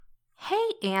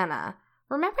Anna,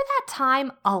 remember that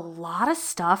time a lot of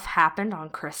stuff happened on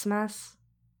Christmas?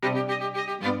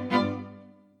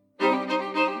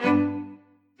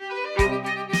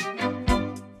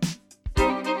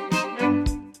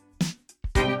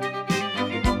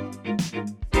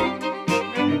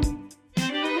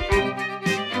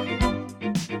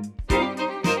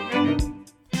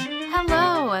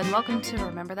 Welcome to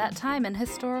Remember That Time, an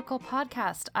historical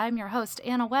podcast. I'm your host,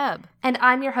 Anna Webb. And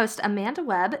I'm your host, Amanda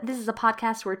Webb. This is a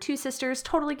podcast where two sisters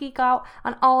totally geek out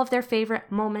on all of their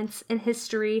favorite moments in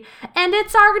history. And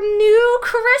it's our new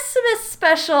Christmas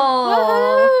special!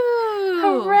 Woohoo!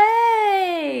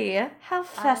 Hooray! How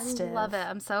festive. I love it.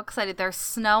 I'm so excited. There's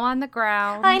snow on the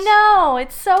ground. I know!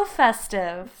 It's so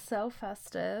festive. So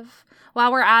festive.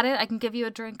 While we're at it, I can give you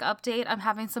a drink update. I'm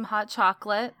having some hot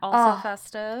chocolate, also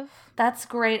festive. That's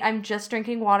great. I'm just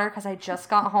drinking water because I just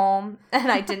got home and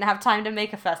I didn't have time to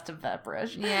make a festive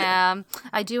beverage. Yeah.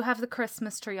 I do have the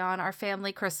Christmas tree on, our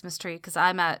family Christmas tree, because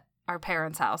I'm at our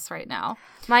parents' house right now.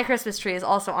 My Christmas tree is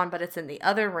also on, but it's in the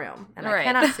other room and right. I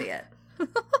cannot see it.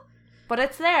 But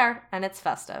it's there and it's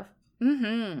festive.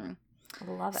 Mm-hmm.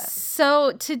 I love it.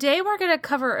 So today we're going to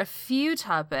cover a few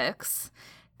topics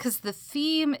because the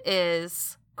theme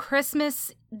is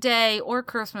Christmas Day or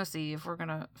Christmas Eve. We're going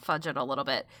to fudge it a little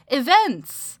bit.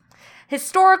 Events.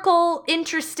 Historical,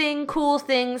 interesting, cool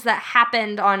things that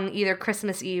happened on either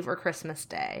Christmas Eve or Christmas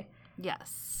Day.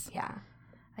 Yes. Yeah.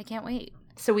 I can't wait.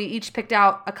 So we each picked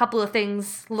out a couple of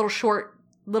things, little short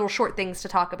things to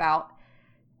talk about.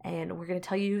 And we're going to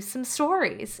tell you some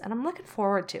stories. And I'm looking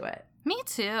forward to it. Me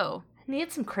too. I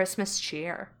need some Christmas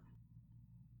cheer.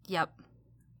 Yep.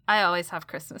 I always have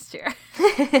Christmas cheer.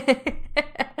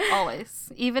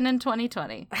 Always. Even in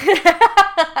 2020.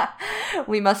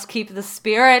 We must keep the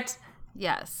spirit.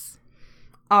 Yes.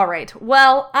 All right.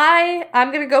 Well,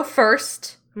 I'm going to go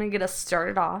first. I'm going to get us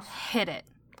started off. Hit it.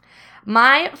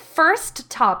 My first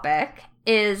topic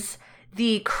is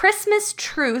the Christmas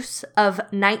Truce of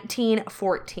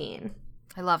 1914.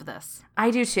 I love this. I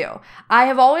do too. I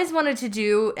have always wanted to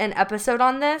do an episode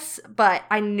on this, but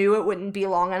I knew it wouldn't be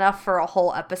long enough for a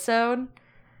whole episode.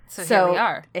 So here we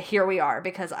are. Here we are,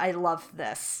 because I love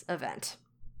this event.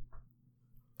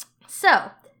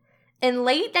 So, in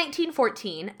late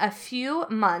 1914, a few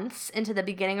months into the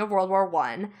beginning of World War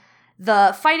I,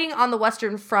 the fighting on the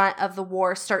Western Front of the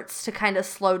war starts to kind of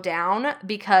slow down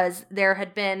because there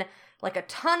had been like a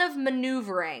ton of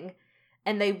maneuvering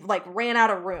and they like ran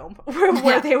out of room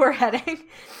where they were heading.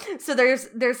 So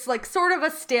there's like sort of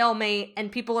a stalemate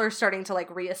and people are starting to like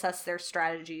reassess their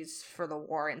strategies for the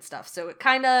war and stuff. So it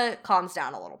kind of calms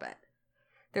down a little bit.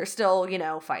 They're still,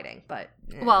 fighting, but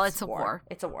it's a war.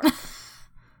 It's a war.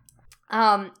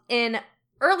 In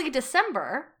early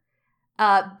December,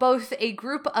 both a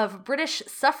group of British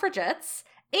suffragettes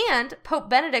and Pope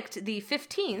Benedict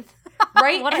XV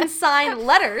write and sign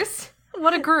letters.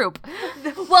 What a group.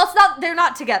 Well, they're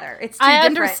not together. It's two I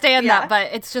different. understand that,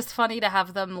 but it's just funny to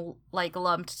have them like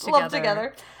lumped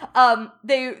together.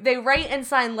 They write and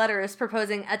sign letters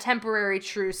proposing a temporary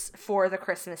truce for the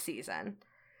Christmas season.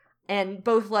 And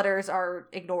both letters are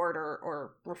ignored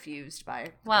or refused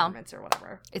by governments or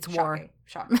whatever. It's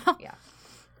Shocking. Yeah.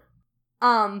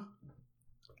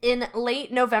 In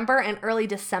late November and early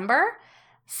December,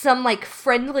 some like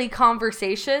friendly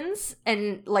conversations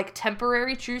and like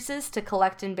temporary truces to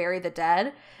collect and bury the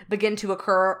dead begin to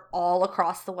occur all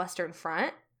across the Western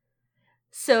Front.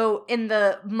 So in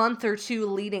the month or two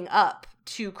leading up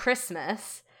to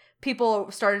Christmas,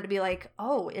 people started to be like,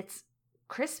 oh, it's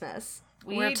Christmas.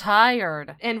 We're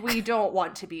tired. And we don't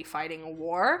want to be fighting a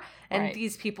war. And right.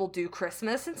 These people do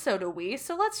Christmas, and so do we.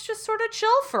 So let's just sort of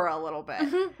chill for a little bit.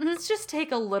 Let's just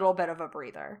take a little bit of a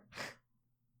breather.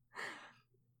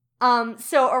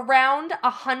 So around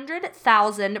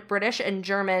 100,000 British and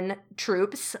German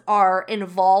troops are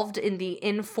involved in the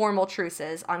informal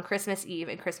truces on Christmas Eve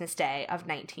and Christmas Day of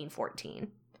 1914.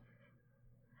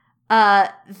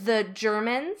 The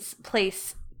Germans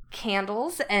place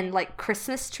candles and like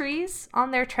Christmas trees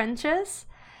on their trenches.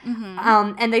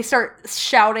 Mm-hmm. And they start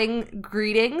shouting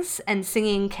greetings and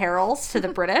singing carols to the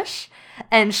British.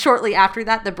 And shortly after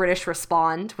that, the British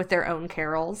respond with their own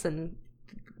carols and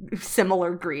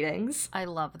similar greetings. I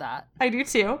love that. I do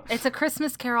too. It's a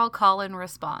Christmas Carol call-in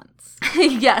response.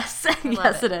 Yes.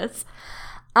 Yes, it is.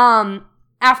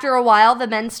 After a while, the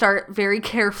men start very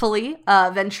carefully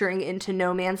venturing into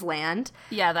no man's land.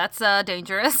 Yeah, that's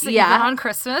dangerous. Yeah. Even on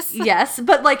Christmas. Yes,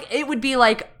 but like it would be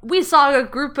like, we saw a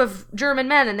group of German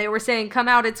men and they were saying, come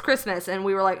out, it's Christmas. And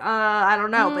we were like, I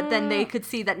don't know. But then they could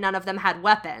see that none of them had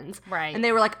weapons. Right. And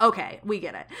they were like, okay, we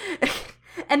get it.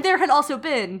 And there had also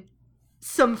been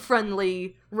some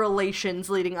friendly relations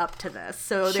leading up to this.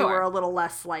 So they were a little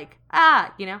less like,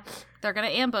 They're going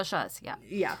to ambush us, yeah.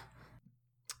 Yeah.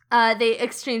 They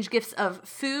exchange gifts of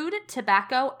food,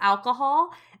 tobacco, alcohol,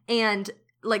 and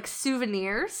like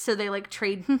souvenirs. So they like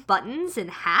trade buttons and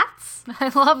hats. I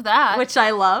love that. Which I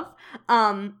love.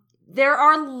 There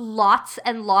are lots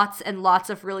and lots and lots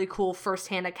of really cool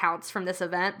firsthand accounts from this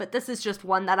event, but this is just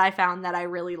one that I found that I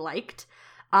really liked.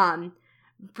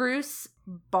 Bruce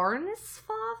Barnes'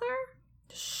 father?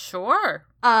 Sure.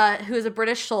 Who is a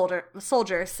British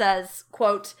soldier, says,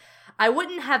 quote, "I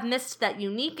wouldn't have missed that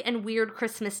unique and weird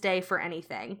Christmas day for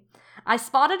anything. I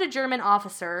spotted a German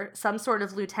officer, some sort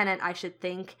of lieutenant I should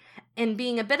think, and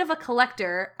being a bit of a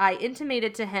collector, I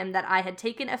intimated to him that I had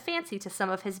taken a fancy to some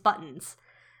of his buttons.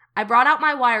 I brought out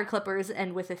my wire clippers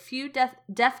and with a few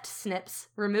deft snips,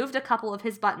 removed a couple of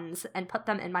his buttons and put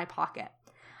them in my pocket.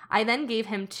 I then gave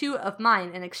him 2 of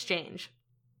mine in exchange.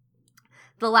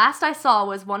 The last I saw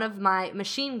was one of my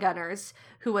machine gunners,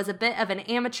 who was a bit of an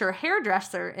amateur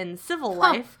hairdresser in civil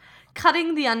life,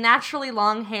 cutting the unnaturally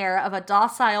long hair of a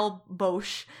docile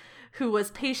Boche who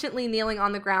was patiently kneeling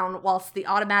on the ground whilst the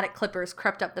automatic clippers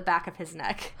crept up the back of his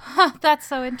neck." That's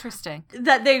so interesting.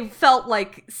 That they felt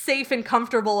like safe and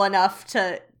comfortable enough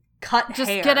to cut Just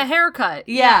hair. get a haircut.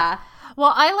 Yeah.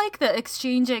 Well, I like the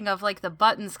exchanging of like the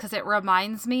buttons because it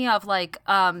reminds me of like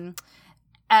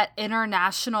at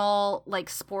international like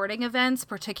sporting events,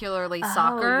 particularly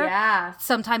soccer. Yeah.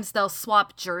 Sometimes they'll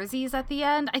swap jerseys at the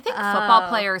end. I think football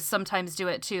players sometimes do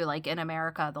it too. Like in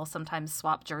America, they'll sometimes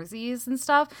swap jerseys and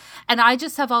stuff. And I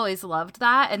just have always loved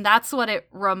that. And that's what it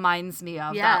reminds me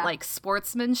of, that like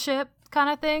sportsmanship kind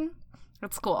of thing.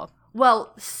 It's cool.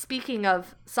 Well, speaking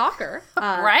of soccer,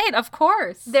 right, of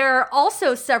course. There are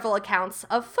also several accounts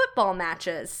of football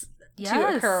matches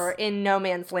to occur in no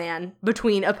man's land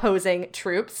between opposing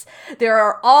troops. There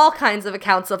are all kinds of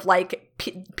accounts of like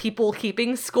people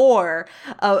keeping score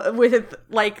with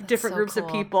like different groups of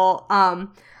people.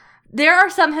 There are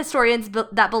some historians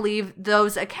that believe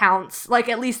those accounts, like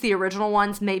at least the original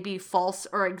ones, may be false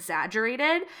or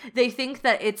exaggerated. They think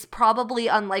that it's probably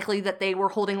unlikely that they were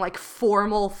holding like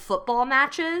formal football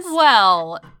matches.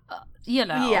 Well, you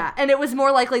know. Yeah, and it was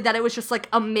more likely that it was just like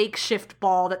a makeshift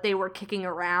ball that they were kicking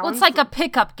around. Well, it's like a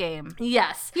pickup game.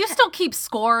 Yes. You still keep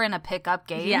score in a pickup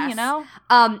game, you know?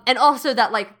 And also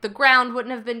that like the ground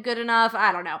wouldn't have been good enough.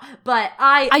 I don't know. But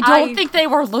I don't think they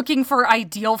were looking for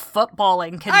ideal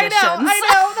footballing conditions. I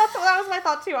know. That was my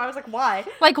thought too. I was like, why?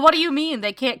 Like, what do you mean?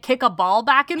 They can't kick a ball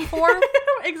back and forth?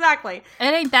 Exactly. It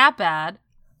ain't that bad.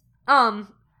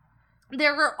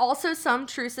 There were also some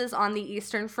truces on the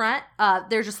Eastern Front.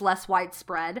 They're just less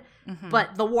widespread,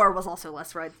 but the war was also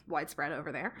less widespread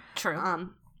over there. True.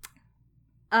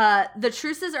 The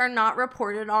truces are not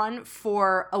reported on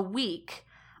for a week,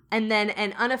 and then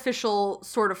an unofficial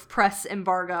sort of press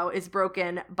embargo is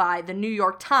broken by the New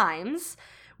York Times,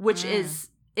 which is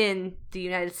in the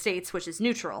United States, which is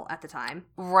neutral at the time.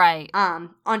 Right.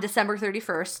 On December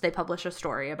 31st, they publish a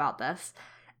story about this.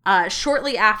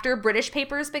 Shortly after, British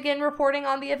papers begin reporting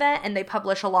on the event, and they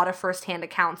publish a lot of first-hand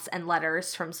accounts and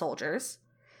letters from soldiers.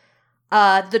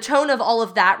 The tone of all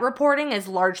of that reporting is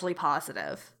largely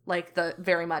positive. Like,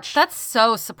 very much... That's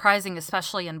so surprising,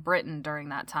 especially in Britain during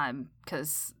that time,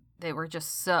 because they were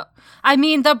just so... I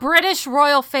mean, the British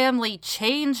royal family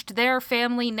changed their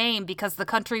family name because the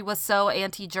country was so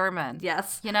anti-German.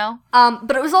 Yes. You know?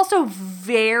 But it was also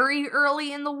very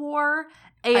early in the war,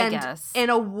 and I guess.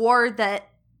 In a war that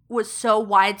was so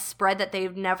widespread that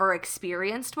they've never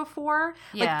experienced before.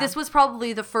 Yeah. Like, this was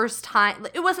probably the first time...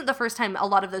 It wasn't the first time a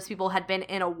lot of those people had been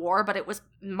in a war, but it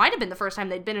might have been the first time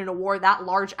they'd been in a war that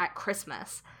large at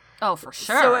Christmas. Oh, for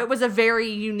sure. So it was a very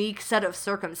unique set of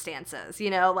circumstances, you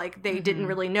know? Like, they didn't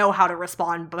really know how to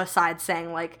respond besides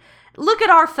saying, like, look at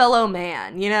our fellow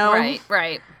man, you know?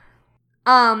 Right.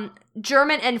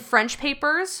 German and French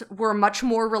papers were much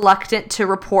more reluctant to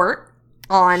report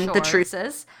on the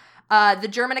truces. The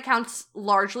German accounts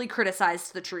largely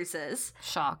criticized the truces.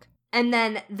 Shock. And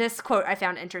then this quote I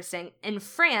found interesting. In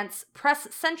France, press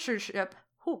censorship,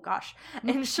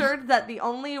 ensured that the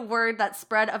only word that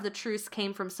spread of the truce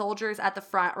came from soldiers at the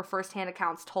front or first-hand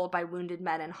accounts told by wounded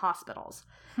men in hospitals.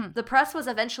 The press was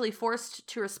eventually forced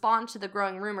to respond to the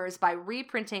growing rumors by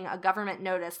reprinting a government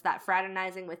notice that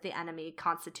fraternizing with the enemy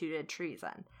constituted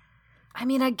treason. I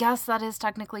mean, I guess that is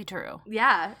technically true.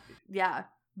 Yeah.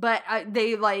 But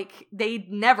they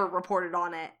never reported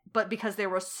on it. But because there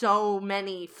were so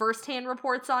many first-hand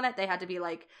reports on it, they had to be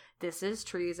like, this is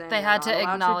treason. They had to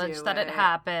acknowledge that it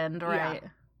happened, right? Yeah.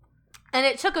 And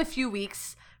it took a few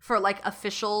weeks for like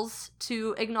officials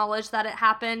to acknowledge that it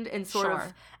happened and sort of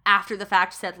Sure. after the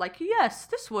fact said like, yes,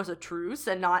 this was a truce,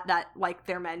 and not that like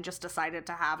their men just decided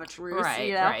to have a truce. Right,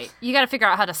 you know? right. You got to figure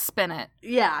out how to spin it.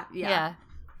 Yeah. Yeah.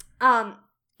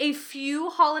 A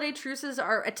few holiday truces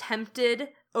are attempted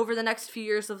over the next few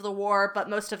years of the war, but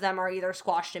most of them are either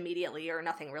squashed immediately or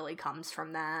nothing really comes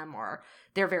from them, or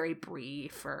they're very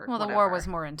brief or Well, the whatever. war was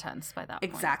more intense by that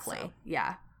point. Exactly. So.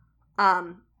 Yeah.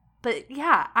 But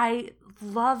yeah, I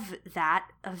love that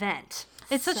event.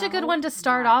 It's such a good so one to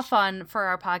start much. off on for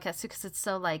our podcast because it's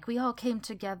so like we all came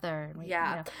together. And we, Yeah.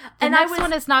 You know. The And I next was-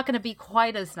 one is not going to be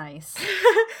quite as nice.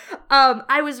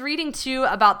 I was reading too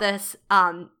about this,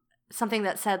 something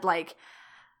that said like,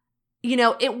 you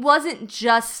know, it wasn't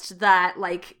just that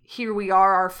like, here we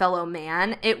are, our fellow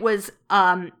man. It was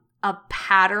a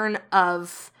pattern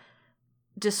of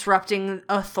disrupting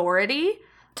authority.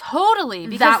 Totally,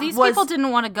 because That these was- people didn't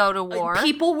want to go to war.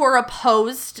 People were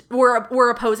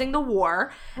opposing the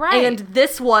war. Right. And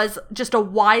this was just a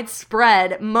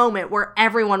widespread moment where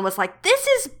everyone was like, this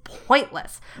is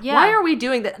pointless. Yeah. Why are we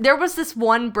doing that? There was this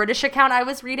one British account I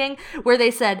was reading where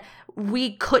they said,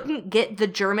 we couldn't get the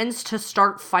Germans to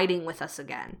start fighting with us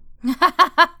again.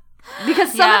 Because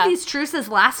some Yeah. of these truces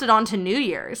lasted on to New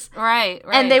Year's. right.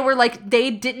 And they were like,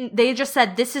 they just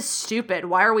said, this is stupid.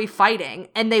 Why are we fighting?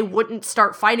 And they wouldn't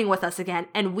start fighting with us again.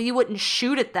 And we wouldn't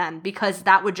shoot at them because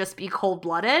that would just be cold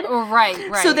blooded.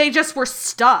 Right. So they just were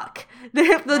stuck. The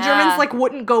Germans like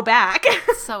wouldn't go back.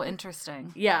 So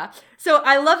interesting. Yeah. So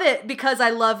I love it because I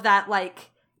love that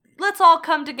like, let's all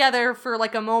come together for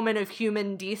like a moment of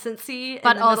human decency.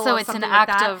 But in the middle also of it's an something like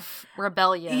act that. of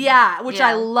rebellion. Yeah, which Yeah.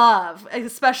 I love,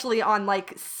 especially on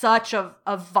like such a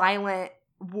violent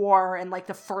war and like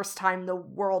the first time the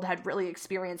world had really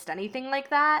experienced anything like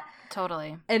that.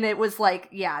 Totally. And it was like,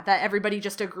 yeah, that everybody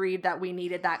just agreed that we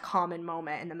needed that common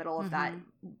moment in the middle of that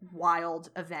wild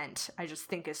event. I just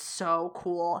think is so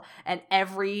cool. And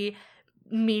every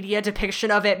media depiction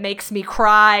of it makes me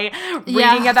cry.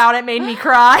 Yeah. Reading about it made me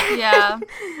cry. Yeah.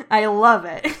 I love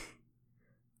it.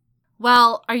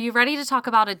 Well, are you ready to talk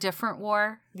about a different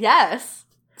war? Yes.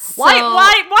 So-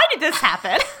 Why did this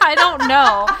happen? I don't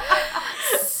know.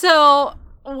 So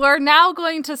we're now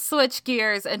going to switch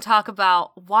gears and talk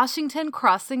about Washington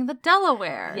crossing the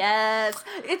Delaware. Yes.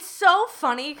 It's so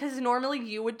funny because normally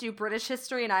you would do British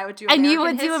history and I would do And American you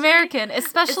would do history. American,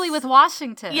 especially It's- with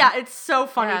Washington. Yeah, it's so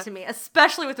funny Yeah. to me,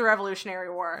 especially with the Revolutionary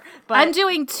War. But I'm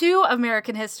doing 2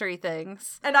 American history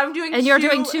things. and I'm doing And you're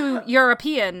doing 2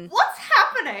 European. What's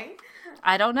happening?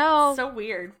 I don't know. So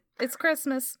weird. It's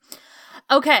Christmas.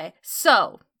 Okay,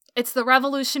 so it's the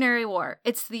Revolutionary War.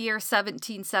 It's the year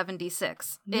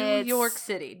 1776. New York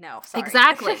City. No, sorry.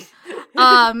 Exactly.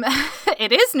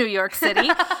 It is New York City,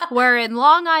 where in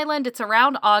Long Island, it's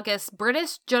around August,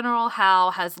 British General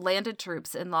Howe has landed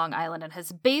troops in Long Island and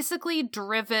has basically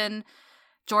driven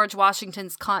George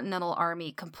Washington's Continental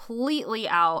Army completely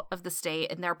out of the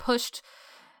state, and they're pushed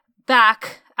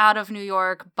back out of New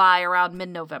York by around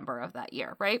mid-November of that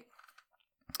year, right?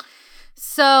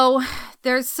 So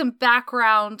there's some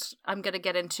background I'm going to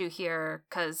get into here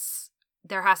because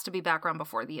there has to be background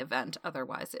before the event.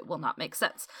 Otherwise, it will not make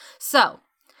sense. So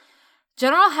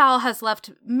General Howe has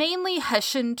left mainly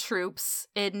Hessian troops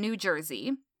in New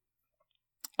Jersey,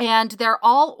 and they're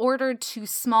all ordered to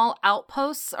small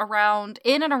outposts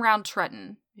in and around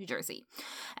Trenton, New Jersey.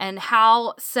 And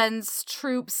Howe sends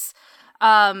troops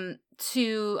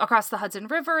to across the Hudson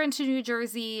River into New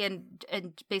Jersey and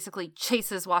basically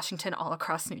chases Washington all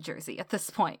across New Jersey at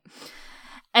this point.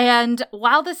 And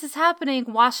while this is happening,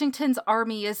 Washington's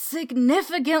army is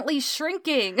significantly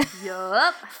shrinking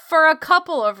Yup. for a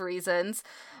couple of reasons.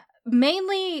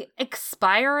 Mainly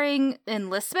expiring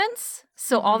enlistments.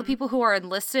 So all the people who are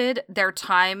enlisted, their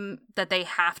time that they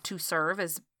have to serve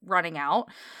is running out.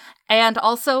 And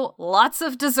also lots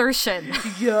of desertion.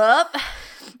 Yup.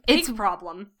 It's Big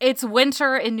problem. It's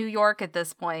winter in New York at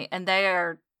this point, and they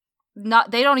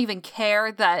don't even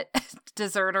care that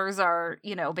deserters are,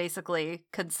 basically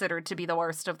considered to be the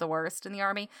worst of the worst in the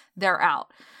army. They're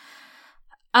out.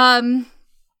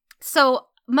 So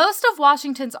most of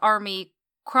Washington's army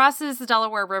crosses the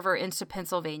Delaware River into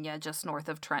Pennsylvania, just north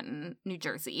of Trenton, New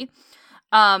Jersey.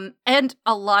 And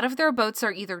a lot of their boats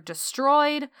are either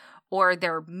destroyed or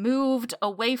they're moved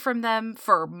away from them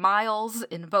for miles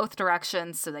in both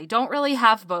directions, so they don't really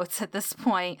have boats at this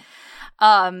point.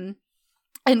 And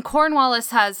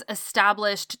Cornwallis has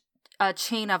established a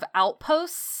chain of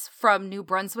outposts from New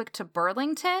Brunswick to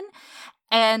Burlington,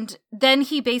 and then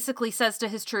he basically says to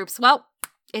his troops, well,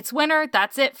 it's winter,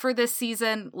 that's it for this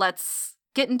season, let's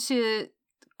get into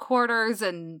quarters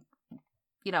and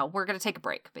we're going to take a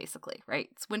break, basically, right?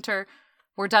 It's winter.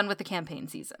 We're done with the campaign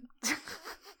season.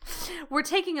 We're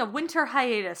taking a winter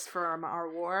hiatus from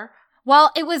our war.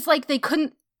 Well, it was like they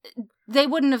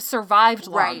wouldn't have survived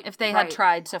long if they had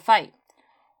tried to fight.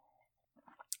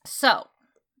 So,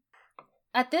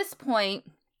 at this point,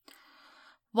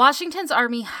 Washington's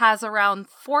army has around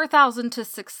 4,000 to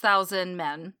 6,000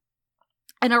 men,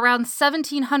 and around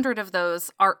 1,700 of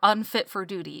those are unfit for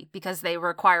duty because they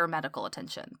require medical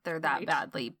attention. They're that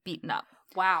badly beaten up.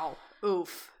 Wow.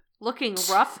 Oof. Looking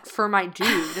rough for my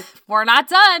dude. We're not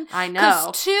done. I know.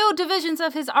 Because 2 divisions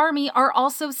of his army are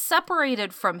also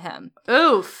separated from him.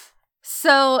 Oof.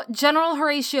 So General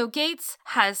Horatio Gates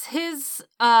has his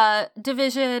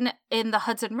division in the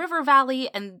Hudson River Valley,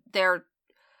 and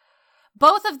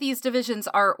both of these divisions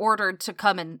are ordered to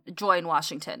come and join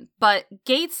Washington. But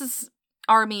Gates's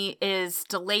army is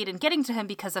delayed in getting to him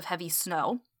because of heavy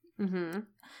snow. Mm-hmm.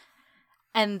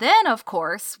 And then, of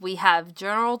course, we have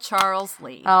General Charles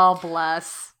Lee. Oh,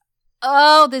 bless.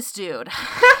 Oh, this dude.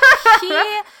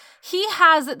 He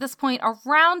has, at this point,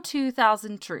 around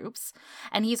 2,000 troops,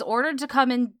 and he's ordered to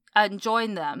come in and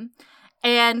join them.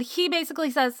 And he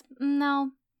basically says,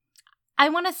 no, I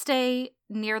want to stay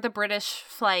near the British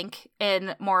flank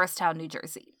in Morristown, New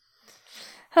Jersey.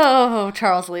 Oh,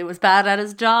 Charles Lee was bad at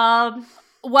his job.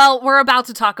 Well, we're about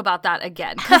to talk about that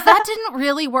again, because that didn't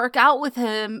really work out with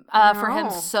him for him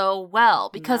so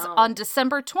well. Because on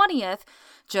December 20th,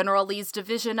 General Lee's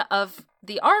division of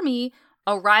the army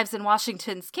arrives in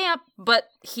Washington's camp, but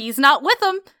he's not with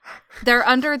them. They're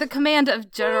under the command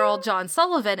of General John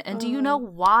Sullivan. And do you know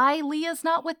why Lee is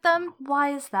not with them?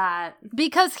 Why is that?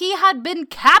 Because he had been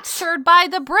captured by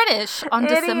the British on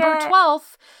December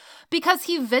 12th because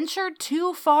he ventured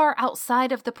too far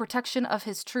outside of the protection of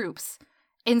his troops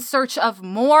in search of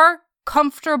more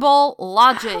comfortable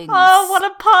lodgings. Oh, what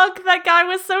a punk. That guy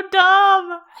was so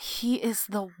dumb. He is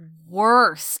the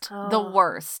worst. Oh. The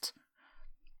worst.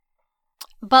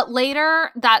 But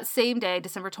later that same day,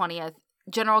 December 20th,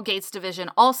 General Gates' division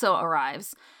also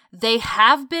arrives. They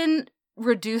have been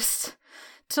reduced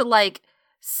to like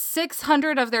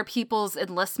 600 of their people's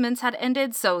enlistments had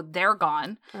ended, so they're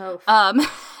gone. Oh.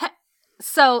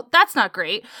 So that's not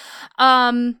great.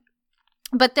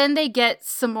 But then they get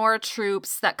some more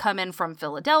troops that come in from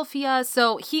Philadelphia.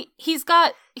 So he's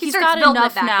got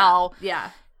enough now. Up.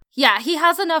 Yeah. Yeah, he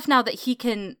has enough now that he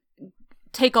can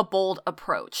take a bold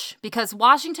approach, because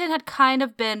Washington had kind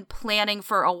of been planning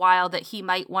for a while that he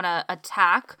might want to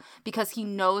attack because he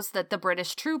knows that the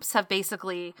British troops have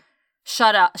basically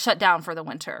shut down for the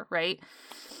winter, right?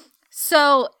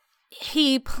 So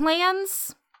he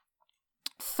plans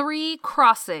 3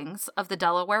 crossings of the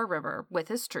Delaware River with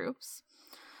his troops.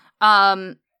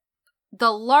 The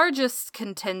largest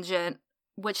contingent,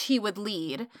 which he would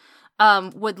lead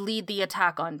the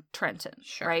attack on Trenton,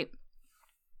 right?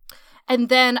 And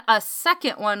then a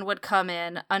second one would come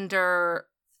in under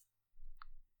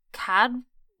Cadwalader.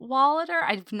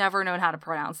 I've never known how to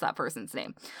pronounce that person's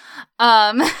name.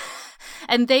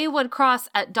 And they would cross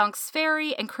at Dunk's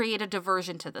Ferry and create a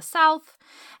diversion to the south.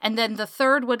 And then the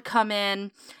third would come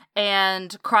in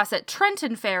and cross at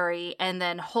Trenton Ferry and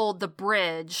then hold the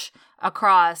bridge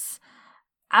across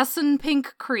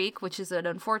Assunpink Creek, which is an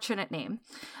unfortunate name,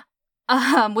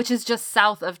 which is just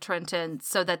south of Trenton,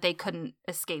 so that they couldn't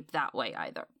escape that way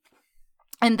either.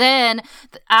 And then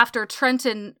after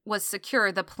Trenton was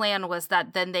secure, the plan was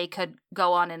that then they could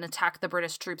go on and attack the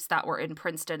British troops that were in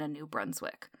Princeton and New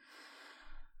Brunswick.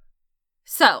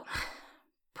 So,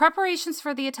 preparations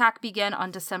for the attack began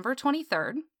on December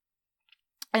 23rd.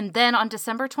 And then on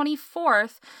December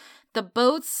 24th, the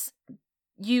boats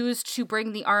used to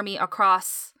bring the army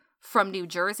across from New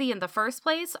Jersey in the first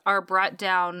place are brought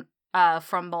down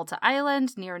from Malta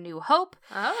Island near New Hope.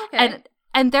 Oh, okay.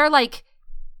 And they're like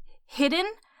hidden.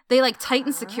 They like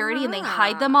tighten security and they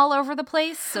hide them all over the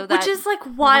place, so that which is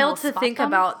like wild to think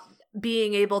about,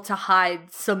 being able to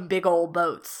hide some big old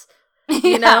boats.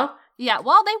 You know? Yeah.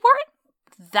 Well, they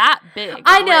weren't that big.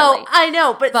 I really.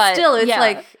 know, but still, it's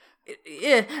like.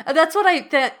 That's what I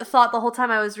thought the whole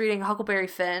time I was reading Huckleberry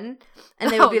Finn,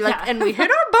 and they would be like, and we hit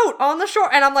our boat on the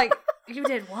shore, and I'm like, you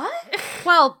did what?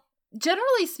 Well,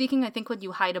 generally speaking, I think when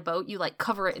you hide a boat, you like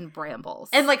cover it in brambles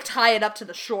and like tie it up to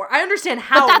the shore. I understand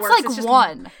how, but it works. That's like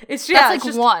one. It's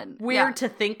just one. Weird to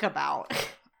think about.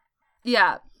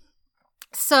 Yeah.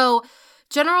 So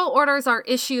general orders are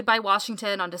issued by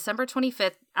Washington on December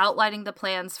 25th, outlining the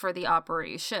plans for the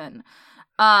operation.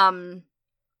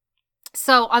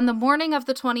 So on the morning of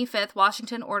the 25th,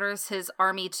 Washington orders his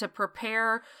army to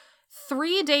prepare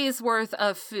 3 days worth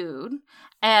of food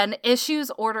and issues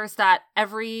orders that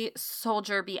every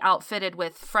soldier be outfitted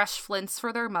with fresh flints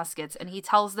for their muskets. And he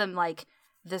tells them, like,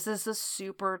 this is a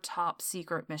super top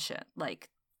secret mission. Like,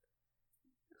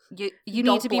 you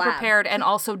need to be prepared, and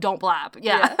also don't blab.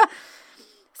 Yeah.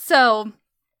 So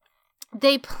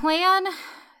they plan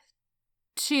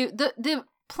to the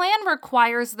plan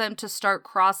requires them to start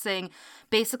crossing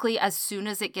basically as soon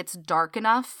as it gets dark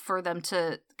enough for them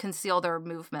to conceal their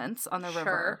movements on the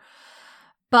river.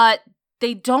 But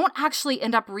they don't actually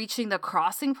end up reaching the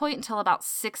crossing point until about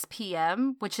 6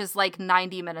 p.m., which is like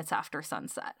 90 minutes after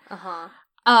sunset.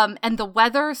 And the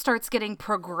weather starts getting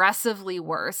progressively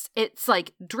worse. It's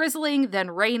like drizzling, then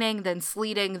raining, then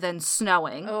sleeting, then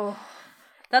snowing. Oh,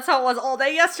 that's how it was all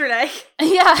day yesterday.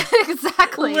 Yeah,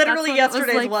 exactly. Literally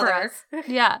yesterday's weather.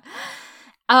 Yeah.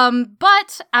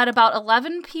 But at about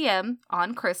 11 p.m.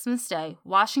 on Christmas Day,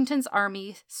 Washington's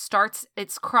army starts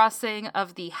its crossing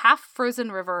of the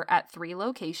half-frozen river at 3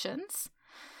 locations.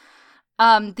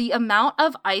 The amount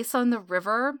of ice on the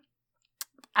river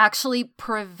actually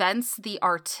prevents the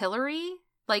artillery,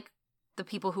 like the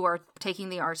people who are taking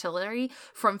the artillery,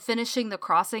 from finishing the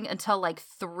crossing until like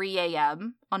 3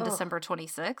 a.m. on December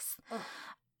 26th.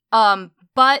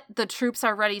 But the troops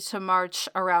are ready to march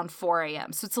around 4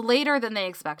 a.m. So it's later than they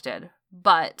expected,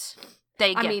 but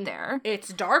they get there. It's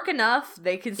dark enough.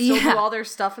 They can still do all their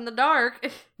stuff in the dark.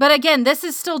 But again, this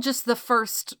is still just the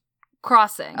first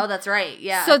crossing. Oh, that's right.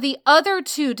 Yeah. So the other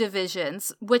 2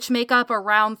 divisions, which make up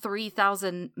around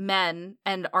 3,000 men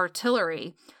and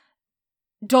artillery,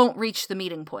 don't reach the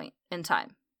meeting point in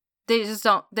time. They just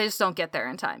don't get there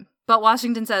in time. But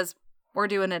Washington says, we're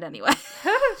doing it anyway.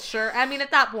 Sure. I mean,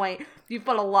 at that point, you've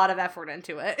put a lot of effort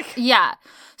into it. Yeah.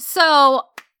 So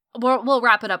we'll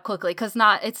wrap it up quickly because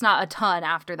it's not a ton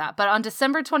after that. But on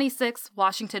December 26th,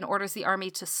 Washington orders the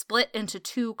army to split into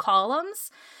 2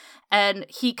 columns. And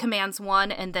he commands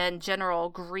one, and then General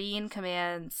Greene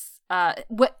commands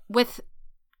with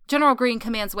General Greene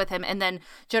commands with him, and then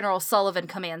General Sullivan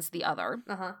commands the other.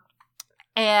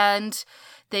 And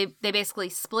they basically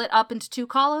split up into 2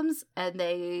 columns, and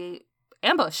they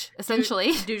ambush,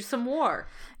 essentially. Do some war.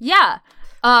 Yeah.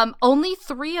 Only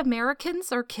 3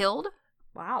 Americans are killed.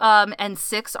 Wow. And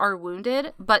 6 are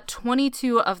wounded, but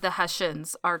 22 of the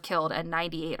Hessians are killed and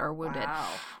 98 are wounded. Wow.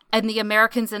 And the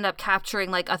Americans end up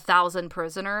capturing like 1,000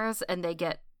 prisoners, and they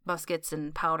get muskets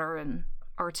and powder and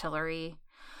artillery.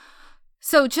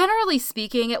 So generally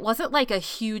speaking, it wasn't like a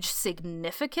huge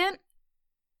significant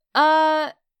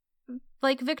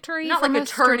like victory. Not from like a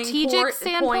turning strategic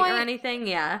standpoint or anything.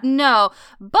 Yeah. No,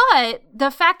 but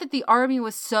the fact that the army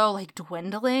was so like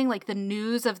dwindling, like the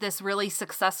news of this really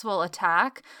successful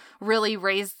attack really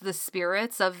raised the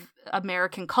spirits of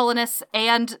American colonists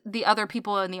and the other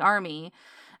people in the army,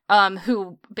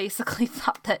 who basically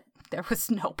thought that there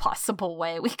was no possible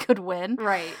way we could win.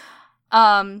 Right.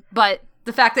 But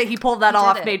the fact that he pulled that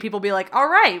off made people be like, all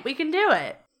right, we can do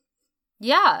it.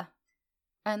 Yeah.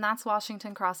 And that's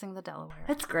Washington crossing the Delaware.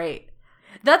 That's great.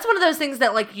 That's one of those things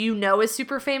that, like, is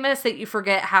super famous that you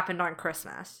forget happened on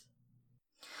Christmas.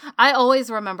 I always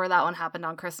remember that one happened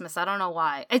on Christmas. I don't know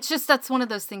why. It's just that's one of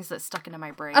those things that stuck into my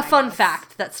brain. A fun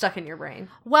fact that stuck in your brain.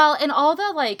 Well, and all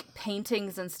the, like,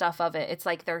 paintings and stuff of it, it's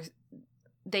like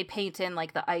they paint in,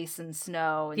 like, the ice and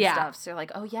snow and stuff. So you're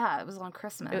like, oh, yeah, it was on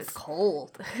Christmas. It was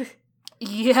cold.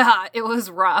 Yeah, it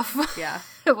was rough. Yeah.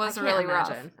 It was really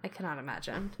rough. I cannot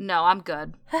imagine. No, I'm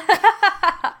good.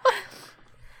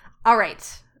 All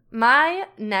right. My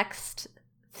next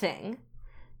thing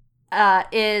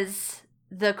is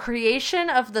the creation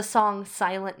of the song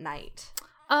Silent Night.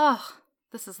 Oh,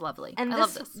 this is lovely. And I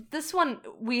love this. This one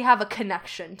we have a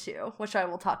connection to, which I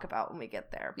will talk about when we get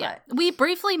there. But. Yeah, we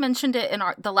briefly mentioned it in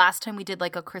the last time we did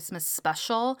like a Christmas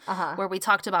special where we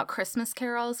talked about Christmas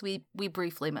carols. We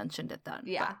briefly mentioned it then.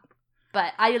 Yeah,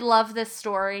 but I love this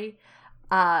story.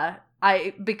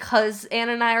 Because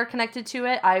Anna and I are connected to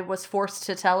it, I was forced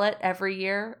to tell it every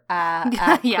year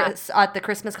at the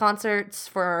Christmas concerts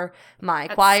for my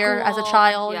choir as a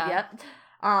child. Yeah.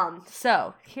 Yep.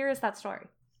 So here is that story.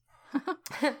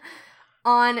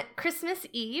 On Christmas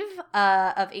Eve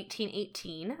of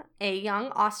 1818, a young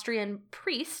Austrian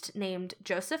priest named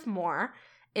Joseph Mohr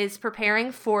is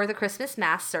preparing for the Christmas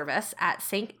Mass service at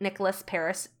St. Nicholas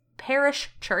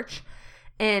Parish Church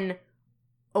in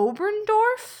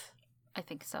Oberndorf? I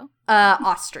think so.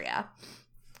 Austria.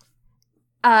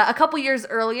 A couple years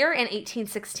earlier, in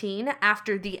 1816,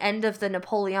 after the end of the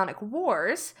Napoleonic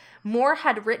Wars, Mohr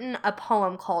had written a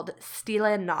poem called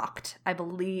Stille Nacht. I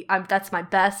believe that's my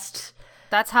best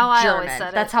That's how I German. always said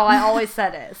it. That's how I always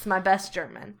said it. It's my best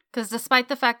German. Because despite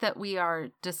the fact that we are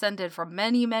descended from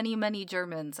many, many, many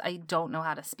Germans, I don't know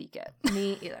how to speak it.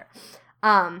 Me either.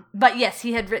 But yes,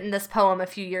 he had written this poem a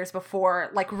few years before,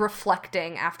 like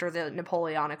reflecting after the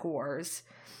Napoleonic Wars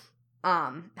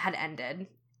had ended.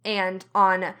 And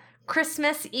on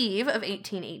Christmas Eve of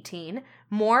 1818,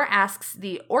 Moore asks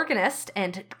the organist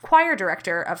and choir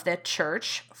director of the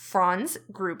church, Franz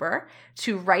Gruber,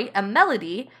 to write a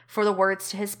melody for the words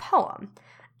to his poem.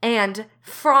 And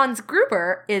Franz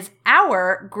Gruber is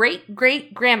our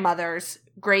great-great-grandmother's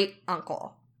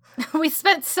great-uncle. We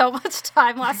spent so much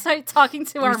time last night talking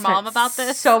to our mom about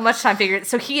this. So much time figuring it.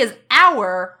 So he is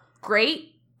our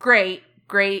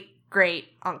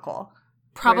great-great-great-great-uncle.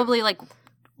 Probably like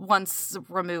once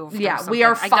removed. Yeah, we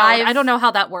are 5. I don't know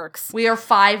how that works. We are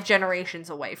 5 generations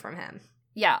away from him.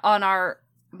 Yeah, on our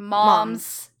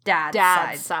mom's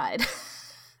dad's side.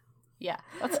 Yeah,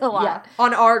 that's a lot. Yeah,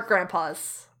 on our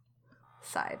grandpa's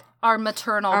side. Our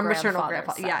maternal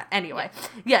grandpa. side. Yeah, anyway.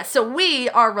 Yeah, so we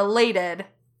are related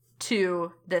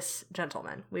to this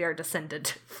gentleman. We are descended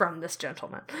from this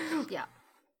gentleman. Yeah.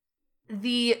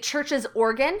 The church's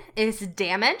organ is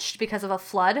damaged because of a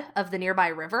flood of the nearby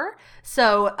river.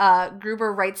 So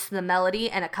Gruber writes the melody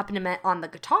and accompaniment on the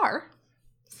guitar.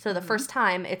 So the first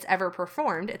time it's ever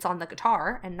performed, it's on the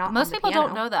guitar and not Most on the people piano.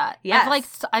 don't know that.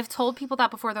 Yes. I've told people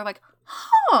that before. They're like,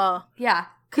 huh. Yeah.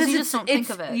 Because you just don't think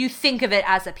of it. You think of it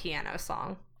as a piano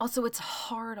song. Also, it's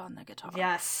hard on the guitar.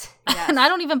 Yes. And I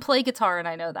don't even play guitar, and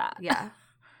I know that. Yeah.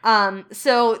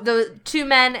 So the 2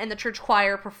 men and the church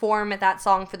choir perform that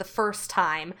song for the first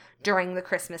time during the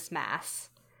Christmas Mass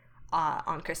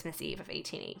on Christmas Eve of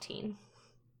 1818.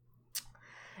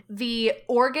 The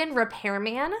organ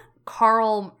repairman,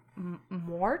 Karl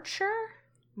Moricher?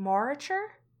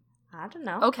 I don't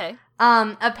know. Okay.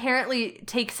 Apparently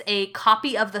takes a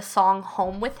copy of the song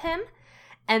home with him,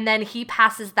 and then he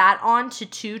passes that on to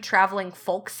 2 traveling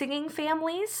folk singing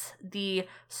families, the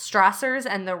Strassers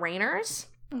and the Rainers.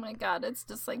 Oh my god, it's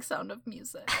just like Sound of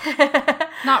Music.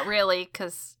 Not really,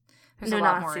 because there's No a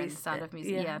lot Nazis. more in Sound of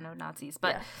Music. Yeah. Yeah, no Nazis.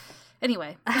 But Yeah.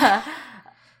 anyway.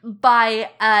 By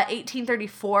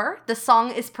 1834, the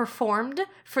song is performed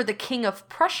for the King of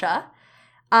Prussia,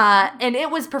 and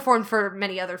it was performed for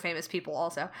many other famous people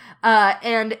also.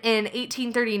 And in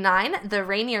 1839, the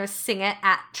Rainiers sing it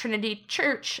at Trinity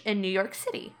Church in New York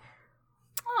City.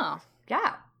 Oh.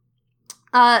 Yeah.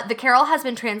 The carol has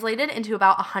been translated into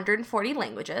about 140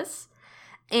 languages.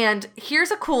 And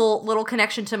here's a cool little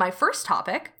connection to my first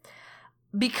topic.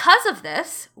 Because of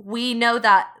this, we know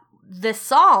that this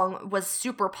song was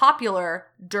super popular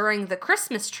during the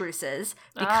Christmas truces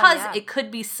because it could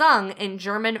be sung in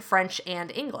German, French, and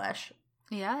English.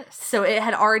 Yes. So it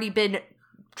had already been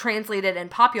translated and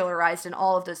popularized in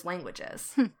all of those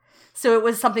languages. So it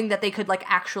was something that they could like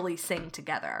actually sing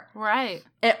together. Right.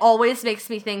 It always makes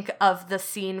me think of the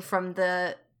scene from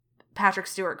the Patrick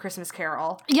Stewart Christmas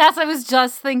Carol. Yes, I was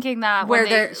just thinking that Where where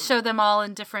they they're- show them all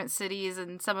in different cities,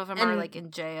 and some of them are And- like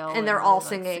in jail, and they're all like,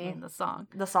 singing the song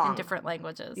The song. in different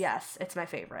languages. Yes, it's my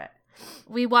favorite.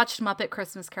 We watched Muppet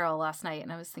Christmas Carol last night,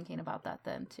 and I was thinking about that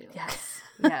then too. Yes.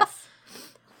 Yes.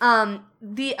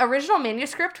 The original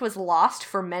manuscript was lost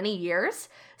for many years,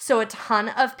 so a ton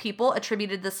of people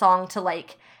attributed the song to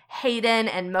like Haydn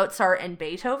and Mozart and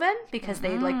Beethoven because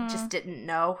they like just didn't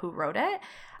know who wrote it.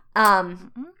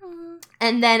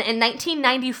 And then in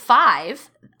 1995,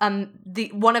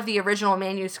 one of the original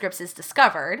manuscripts is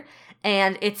discovered,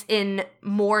 and it's in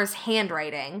Moore's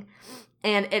handwriting,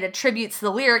 and it attributes the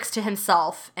lyrics to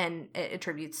himself, and it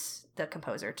attributes the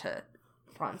composer to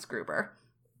Franz Gruber.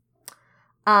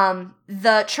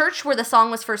 The church where the song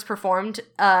was first performed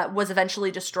was eventually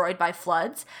destroyed by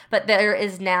floods, but there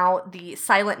is now the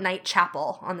Silent Night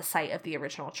Chapel on the site of the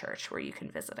original church where you can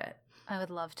visit it. I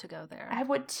would love to go there I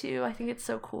would too. I think it's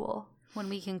so cool. when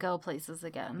we can go places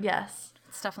again. Yes.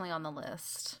 It's definitely on the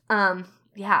list.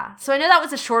 Yeah. So I know that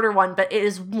was a shorter one, but it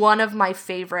is one of my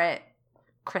favorite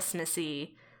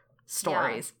Christmassy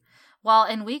stories. Well,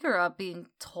 and we grew up being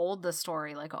told the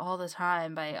story like all the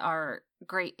time by our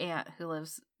great aunt who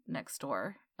lives next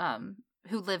door,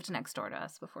 who lived next door to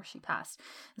us before she passed.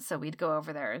 So we'd go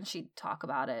over there and she'd talk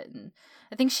about it. And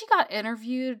I think she got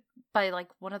interviewed by like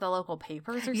one of the local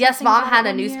papers or something. Yes, Mom about had it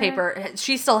a one year. newspaper.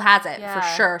 She still has it, for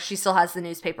Yeah. sure. She still has the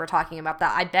newspaper talking about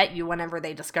that. I bet you whenever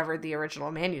they discovered the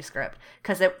original manuscript,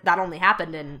 because that only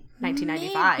happened in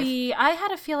 1995. Maybe. I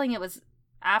had a feeling it was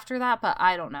after that, but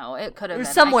I don't know. It could have It was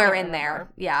been. somewhere I can't in there.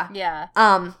 remember. Yeah. Yeah.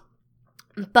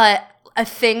 But a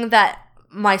thing that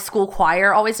my school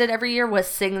choir always did every year was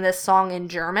sing this song in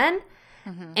German.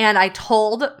 Mm-hmm. And I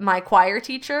told my choir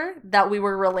teacher that we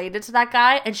were related to that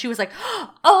guy, and she was like,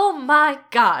 oh my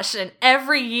gosh. And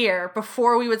every year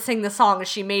before we would sing the song,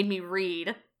 she made me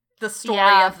read the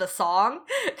story of the song.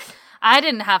 I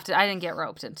didn't get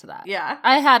roped into that. Yeah.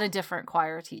 I had a different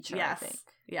choir teacher, Yes. I think.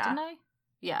 Yeah. Didn't I?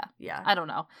 Yeah. Yeah. I don't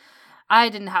know. I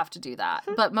didn't have to do that,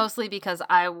 but mostly because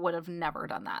I would have never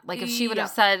done that. Like, if she would have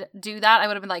said, do that, I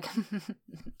would have been like,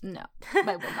 no,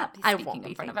 I will not be I speaking won't be,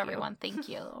 in front of thank you. everyone. Thank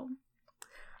you.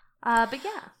 But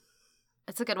yeah.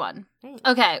 It's a good one. Thanks.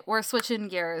 Okay, we're switching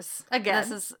gears. Again.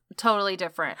 This is totally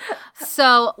different.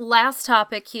 So, last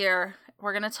topic here,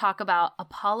 we're going to talk about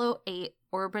Apollo 8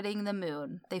 orbiting the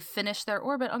moon. They finished their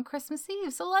orbit on Christmas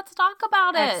Eve, so let's talk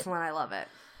about it. Excellent. I love it.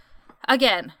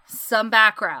 Again, some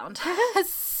background.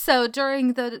 So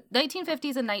during the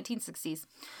 1950s and 1960s,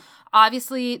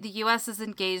 obviously the U.S. is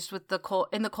engaged with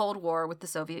in the Cold War with the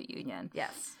Soviet Union.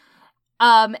 Yes.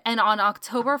 And on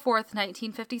October 4th,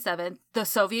 1957, the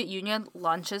Soviet Union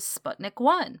launches Sputnik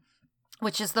 1,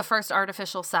 which is the first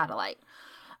artificial satellite.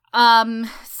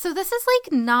 So this is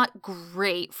like not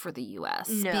great for the U.S.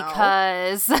 No.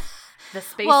 because The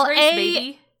space race,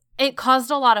 baby. It caused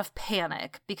a lot of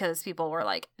panic because people were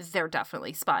like, they're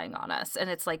definitely spying on us. And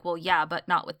it's like, well, yeah, but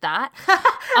not with that.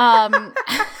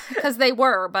 Because they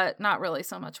were, but not really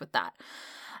so much with that.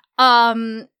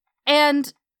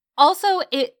 And also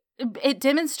it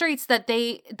demonstrates that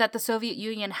the Soviet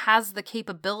Union has the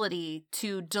capability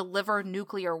to deliver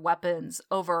nuclear weapons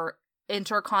over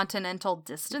intercontinental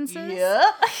distances.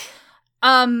 Yeah.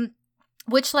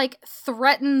 Which, like,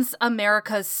 threatens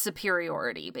America's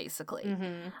superiority, basically.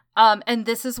 Mm-hmm. And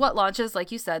this is what launches,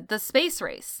 like you said, the space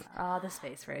race. The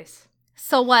space race.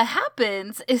 So what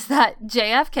happens is that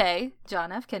JFK,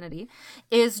 John F. Kennedy,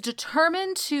 is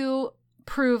determined to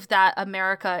prove that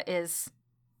America is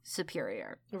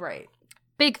superior. Right.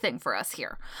 Big thing for us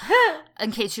here,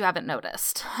 in case you haven't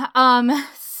noticed.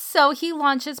 So he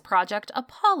launches Project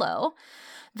Apollo,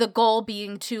 the goal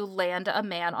being to land a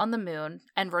man on the moon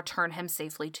and return him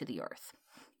safely to the Earth.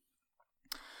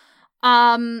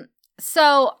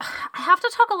 So I have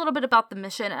to talk a little bit about the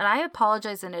mission, and I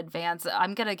apologize in advance.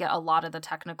 I'm going to get a lot of the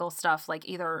technical stuff, like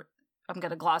either I'm going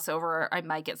to gloss over, or I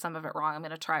might get some of it wrong. I'm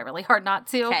going to try really hard not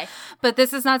to. Okay. But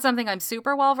this is not something I'm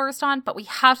super well versed on, but we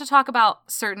have to talk about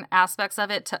certain aspects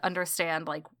of it to understand,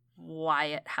 like, why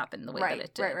it happened the way that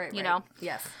it did. Right. You know?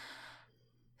 Yes.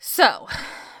 So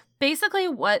basically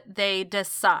what they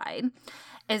decide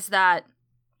is that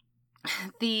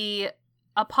the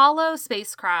Apollo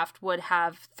spacecraft would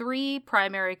have three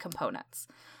primary components: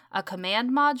 a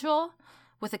command module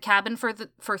with a cabin for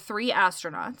 3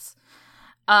 astronauts.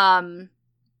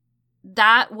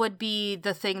 That would be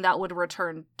the thing that would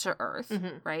return to Earth,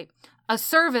 Mm-hmm. right? A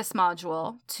service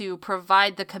module to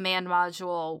provide the command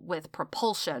module with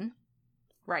propulsion.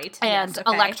 Right. And yes,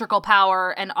 okay. electrical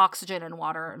power and oxygen and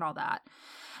water and all that.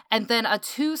 And then a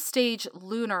 2-stage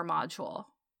lunar module,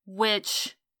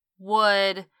 which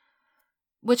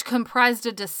comprised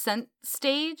a descent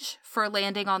stage for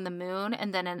landing on the moon,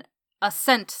 and then an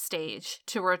ascent stage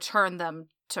to return them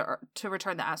to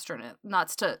return the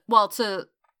astronauts to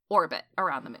orbit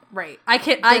around the moon. Right. I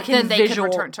can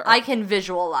return to Earth. I can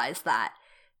visualize that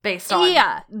based on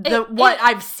what what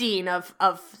I've seen of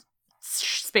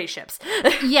spaceships.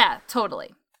 Yeah,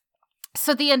 totally.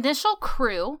 So the initial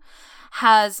crew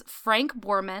has Frank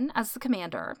Borman as the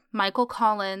commander, Michael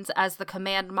Collins as the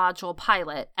command module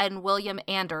pilot, and William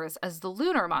Anders as the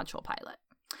lunar module pilot.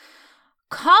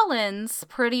 Collins,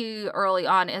 pretty early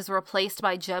on, is replaced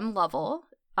by Jim Lovell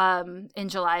in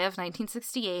July of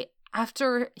 1968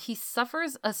 after he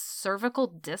suffers a cervical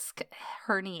disc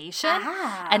herniation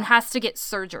and has to get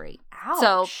surgery. Ouch.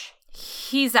 So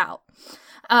he's out.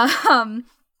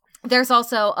 There's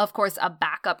also, of course, a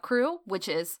backup crew, which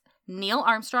is Neil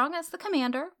Armstrong as the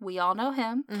commander. We all know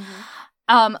him.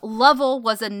 Mm-hmm. Lovell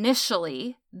was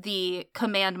initially the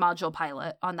command module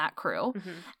pilot on that crew. Mm-hmm.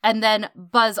 And then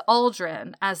Buzz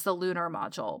Aldrin as the lunar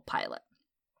module pilot.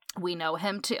 We know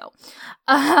him too.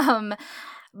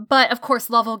 But, of course,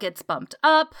 Lovell gets bumped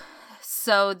up.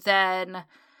 So then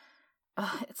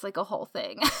it's like a whole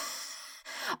thing.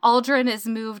 Aldrin is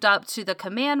moved up to the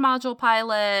command module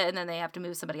pilot, and then they have to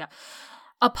move somebody up.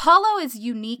 Apollo is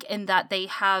unique in that they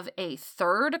have a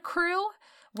third crew,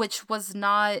 which was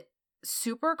not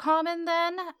super common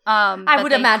then. I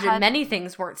would imagine many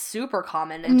things weren't super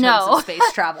common in terms of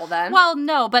space travel then. Well,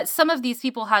 no, but some of these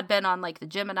people had been on like the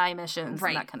Gemini missions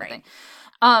and that kind of thing.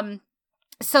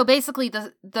 So basically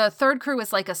the third crew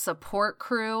is like a support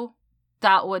crew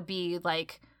that would be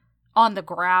like on the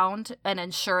ground and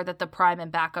ensure that the prime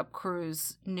and backup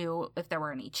crews knew if there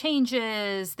were any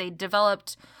changes. They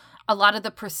developed a lot of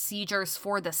the procedures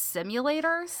for the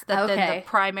simulators that then the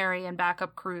primary and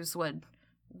backup crews would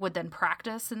then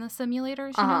practice in the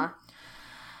simulators. You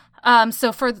know?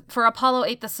 So for Apollo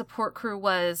 8, the support crew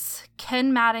was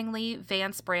Ken Mattingly,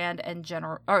 Vance Brand, and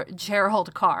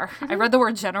Gerald Carr. I read the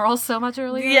word general so much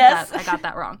earlier that I got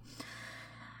that wrong.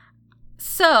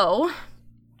 So,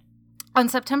 on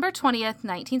September 20th,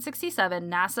 1967,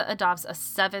 NASA adopts a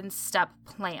 7-step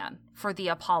plan for the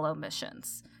Apollo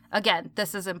missions. Again,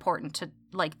 this is important to,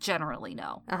 like, generally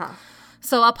know.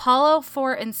 So, Apollo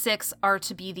 4 and 6 are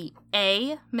to be the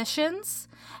A missions,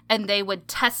 and they would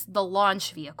test the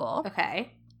launch vehicle.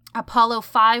 Okay. Apollo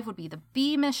 5 would be the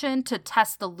B mission to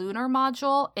test the lunar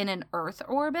module in an Earth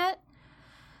orbit.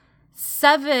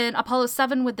 Apollo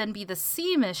 7 would then be the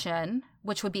C mission,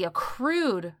 which would be a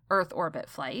crewed Earth orbit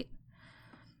flight.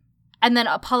 And then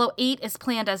Apollo 8 is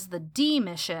planned as the D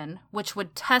mission, which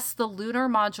would test the lunar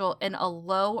module in a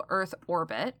low Earth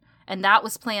orbit. And that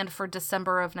was planned for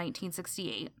December of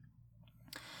 1968.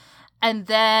 And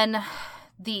then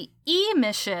the E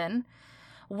mission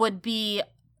would be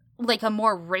like a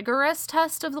more rigorous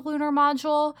test of the lunar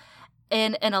module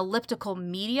in an elliptical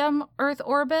medium Earth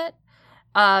orbit.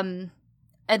 And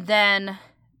then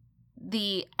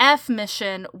the F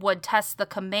mission would test the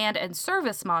command and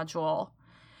service module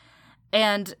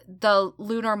and the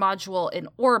lunar module in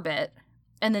orbit.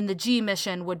 And then the G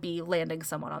mission would be landing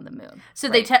someone on the moon. So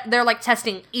they're like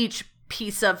testing each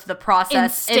piece of the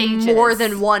process in more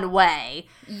than one way.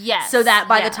 Yes. So that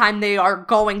by the time they are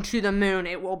going to the moon,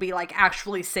 it will be like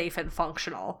actually safe and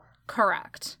functional.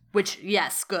 Correct. Which,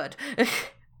 yes, good.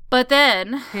 But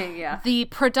then the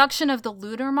production of the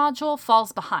lunar module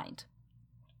falls behind.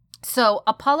 So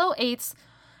Apollo 8's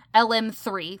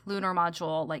LM-3, lunar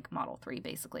module, like Model 3,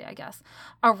 basically, I guess,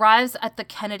 arrives at the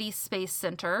Kennedy Space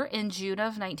Center in June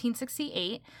of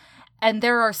 1968, and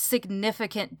there are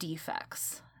significant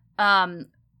defects. And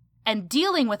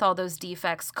dealing with all those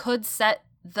defects could set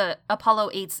the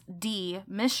Apollo 8's D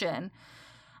mission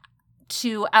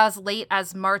to as late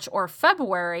as March or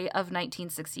February of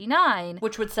 1969.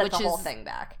 Which would set the whole thing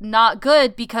back. Not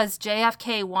good, because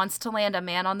JFK wants to land a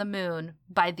man on the moon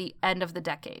by the end of the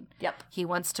decade. Yep. He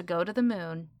wants to go to the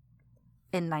moon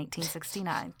in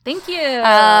 1969. Thank you.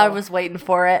 I was waiting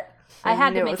for it. I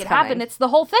had to make it happen. It's the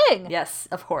whole thing. Yes,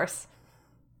 of course.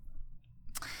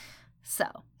 So,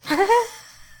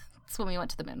 that's when we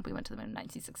went to the moon. We went to the moon in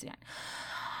 1969.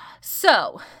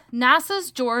 So,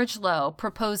 NASA's George Low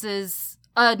proposes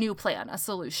a new plan, a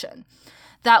solution,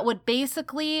 that would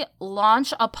basically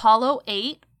launch Apollo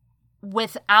 8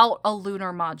 without a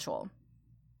lunar module.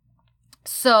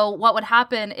 So, what would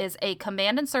happen is a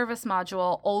command and service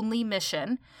module only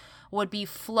mission would be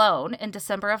flown in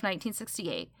December of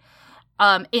 1968,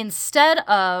 instead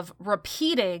of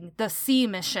repeating the C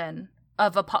mission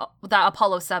of that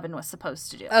Apollo 7 was supposed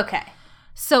to do. Okay.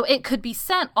 So it could be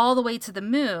sent all the way to the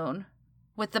moon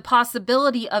with the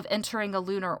possibility of entering a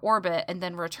lunar orbit and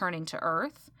then returning to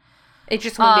Earth. It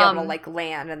just wouldn't be able to, like,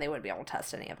 land, and they wouldn't be able to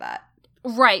test any of that.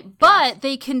 Right, but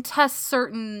they can test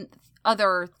certain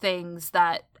other things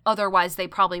that otherwise they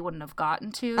probably wouldn't have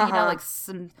gotten to. You know, like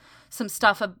some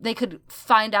stuff. They could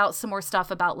find out some more stuff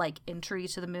about, like, entry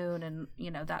to the moon and,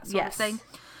 you know, that sort of thing.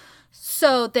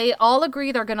 So they all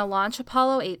agree they're going to launch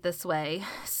Apollo 8 this way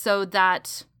so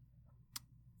that...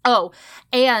 Oh,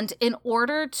 and in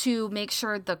order to make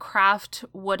sure the craft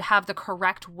would have the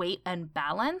correct weight and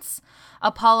balance,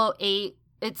 Apollo 8,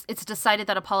 it's decided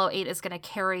that Apollo 8 is going to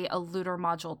carry a lunar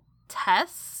module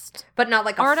test. But not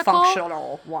like a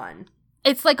functional one.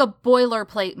 It's like a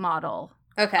boilerplate model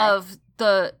of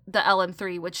the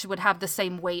LM-3, which would have the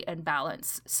same weight and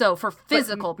balance. So for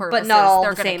physical purposes, but not all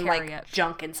they're the going same, to carry like, it.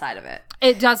 junk inside of it.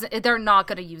 It doesn't. They're not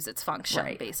going to use its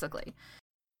function, basically.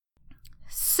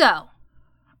 So...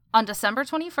 on December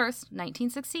 21st,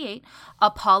 1968,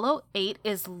 Apollo 8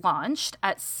 is launched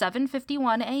at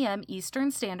 7:51 a.m. Eastern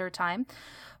Standard Time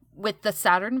with the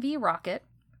Saturn V rocket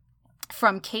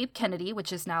from Cape Kennedy,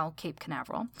 which is now Cape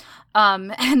Canaveral.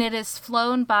 And it is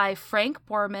flown by Frank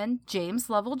Borman, James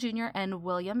Lovell Jr., and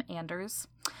William Anders.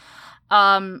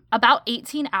 About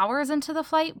 18 hours into the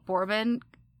flight, Borman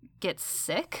gets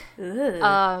sick.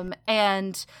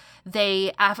 And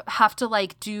they have to,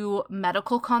 like, do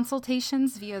medical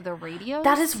consultations via the radio.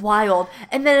 That is wild.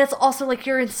 And then it's also like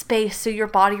you're in space, so your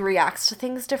body reacts to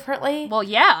things differently. Well,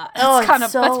 yeah.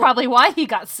 That's probably why he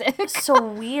got sick. So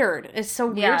weird. It's so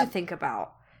weird to think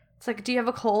about. It's like, do you have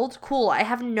a cold? Cool. I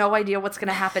have no idea what's going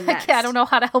to happen next. I don't know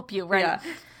how to help you, right? Yeah.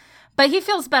 But he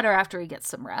feels better after he gets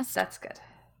some rest. That's good.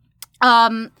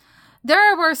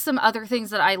 There were some other things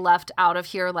that I left out of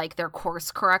here, like their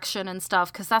course correction and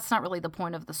stuff, because that's not really the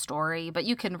point of the story, but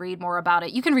you can read more about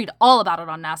it. You can read all about it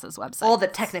on NASA's website. All the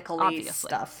technical obviously.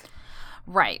 stuff.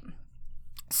 Right.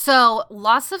 So,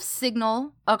 loss of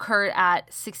signal occurred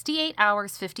at 68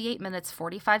 hours, 58 minutes,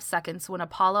 45 seconds when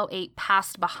Apollo 8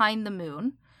 passed behind the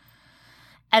moon.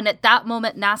 And at that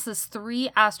moment, NASA's 3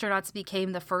 astronauts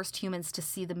became the first humans to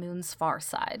see the moon's far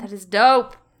side. That is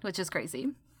dope. Which is crazy.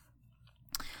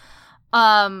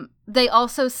 They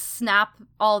also snap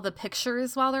all the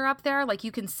pictures while they're up there. Like,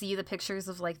 you can see the pictures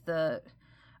of, like, the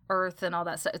Earth and all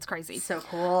that stuff. It's crazy. So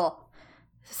cool.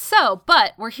 So,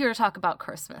 but we're here to talk about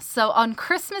Christmas. So on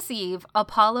Christmas Eve,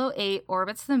 Apollo 8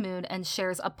 orbits the moon and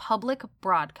shares a public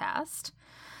broadcast.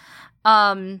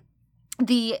 The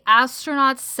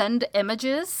astronauts send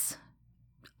images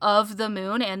of the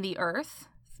moon and the Earth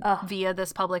via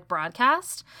this public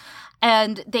broadcast.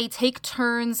 And they take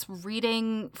turns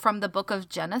reading from the book of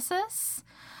Genesis,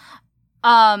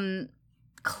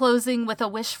 closing with a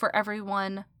wish for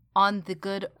everyone on the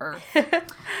good Earth.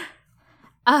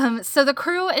 So the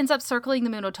crew ends up circling the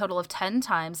moon a total of 10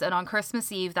 times, and on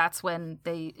Christmas Eve, that's when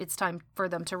it's time for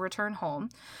them to return home.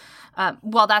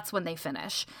 That's when they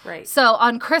finish. Right. So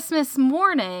on Christmas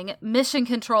morning, Mission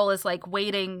Control is like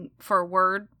waiting for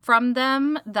word from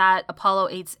them that Apollo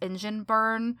 8's engine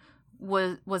burn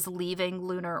was leaving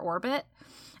lunar orbit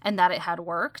and that it had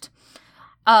worked.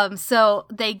 So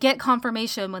they get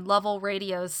confirmation when Lovell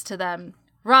radios to them,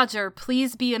 "Roger,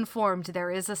 please be informed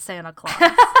there is a Santa Claus."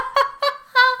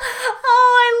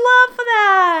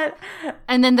 That.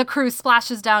 And then the crew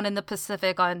splashes down in the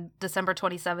Pacific on December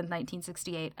 27th,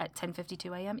 1968 at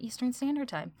 10:52 a.m. Eastern Standard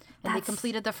Time. And they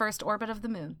completed the first orbit of the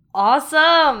moon.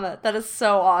 Awesome. That is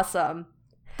so awesome.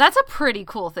 That's a pretty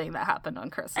cool thing that happened on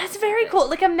Christmas. It's very cool.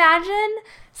 Like, imagine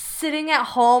sitting at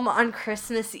home on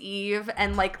Christmas Eve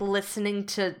and, like, listening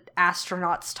to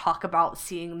astronauts talk about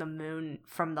seeing the moon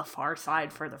from the far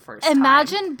side for the first time.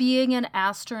 Imagine being an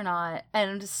astronaut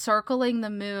and circling the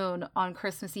moon on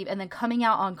Christmas Eve and then coming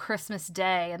out on Christmas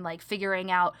Day and, like, figuring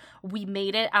out we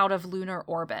made it out of lunar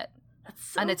orbit.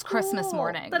 So and it's cool. Christmas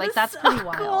morning. That's that's so pretty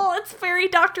wild. Cool. It's very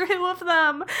Doctor Who of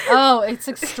them. Oh, it's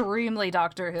extremely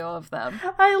Doctor Who of them.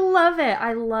 I love it.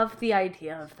 I love the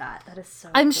idea of that. That is so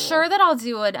I'm cool. sure that I'll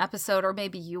do an episode, or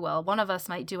maybe you will. One of us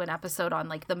might do an episode on,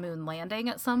 like, the moon landing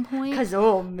at some point. Because,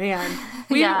 oh, man.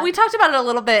 We talked about it a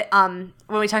little bit when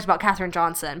we talked about Katherine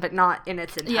Johnson, but not in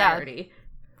its entirety.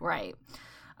 Yeah. Right.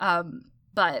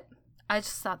 But I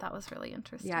just thought that was really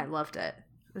interesting. Yeah, I loved it.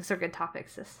 Those are good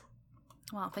topics, sis.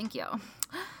 Well, thank you.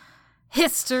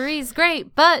 History's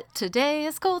great, but today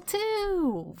is cool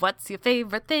too. What's your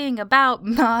favorite thing about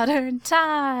modern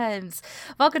times?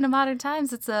 Welcome to Modern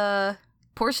Times. It's a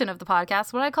portion of the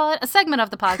podcast, what I call it, a segment of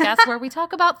the podcast where we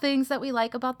talk about things that we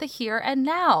like about the here and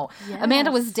now. Yes. Amanda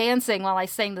was dancing while I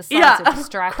sang the song to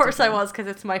distract of course me. I was, because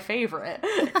it's my favorite.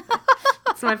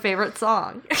 It's my favorite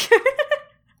song.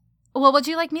 Well, would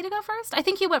you like me to go first? I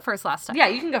think you went first last time. Yeah,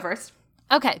 you can go first.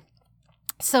 Okay.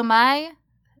 So my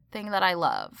thing that I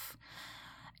love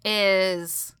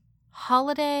is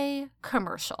holiday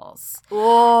commercials.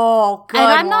 Oh, good. And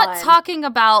I'm not talking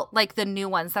about, like, the new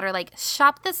ones that are like,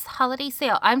 shop this holiday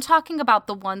sale. I'm talking about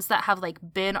the ones that have, like,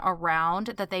 been around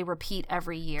that they repeat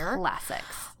every year. Classics.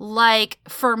 Like,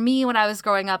 for me, when I was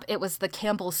growing up, it was the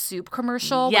Campbell's soup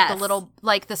commercial. Yes. With the little,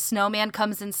 like, the snowman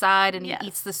comes inside and he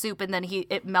eats the soup and then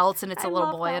it melts and it's a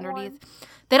little boy underneath. One.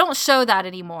 They don't show that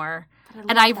anymore.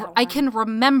 And I can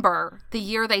remember the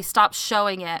year they stopped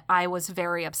showing it, I was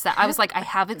very upset. I was like, I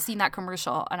haven't seen that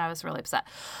commercial, and I was really upset.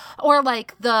 Or,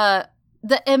 like, the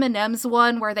M&M's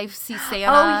one where they see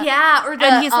Santa. Oh, yeah. Or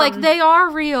and he's like, they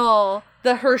are real.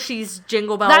 The Hershey's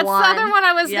Jingle Bell That's one. That's the other one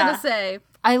I was going to say.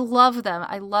 I love them.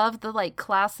 I love the, like,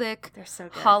 classic They're so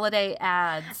good. holiday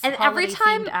ads. And every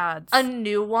time a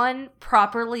new one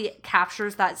properly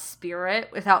captures that spirit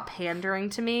without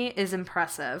pandering to me is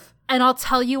impressive. And I'll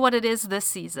tell you what it is this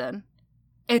season.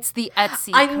 It's the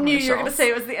Etsy I commercials. knew you were going to say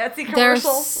it was the Etsy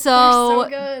commercials. They're so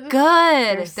good.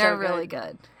 They're good. really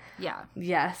good. Yeah.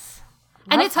 Yes.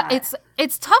 And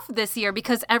it's tough this year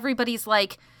because everybody's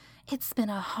like, it's been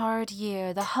a hard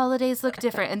year. The holidays look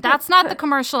different. And that's not the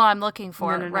commercial I'm looking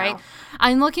for, right?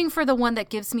 I'm looking for the one that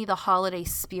gives me the holiday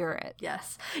spirit.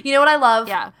 Yes. You know what I love?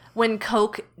 Yeah. When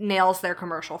Coke nails their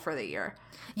commercial for the year.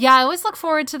 Yeah, I always look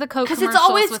forward to the Coke commercials. Because it's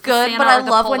always good, but I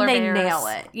love when they bears. nail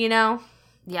it, you know?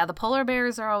 Yeah, the polar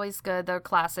bears are always good. They're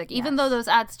classic. Even though those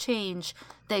ads change,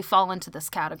 they fall into this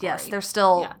category. Yes,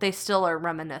 they still are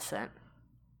reminiscent.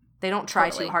 They don't try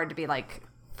too hard to be, like,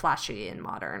 flashy and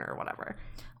modern or whatever.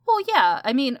 Well, yeah.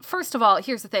 I mean, first of all,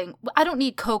 here's the thing. I don't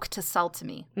need Coke to sell to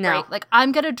me. No. Right? Like,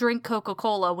 I'm going to drink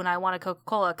Coca-Cola when I want a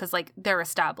Coca-Cola because, like, they're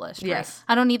established. Yes.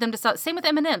 Right? I don't need them to sell. Same with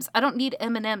M&Ms. I don't need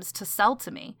M&Ms to sell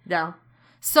to me. No.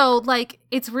 So, like,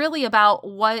 it's really about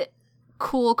what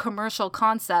cool commercial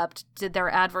concept did their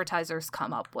advertisers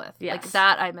come up with. Yes. Like,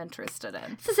 that I'm interested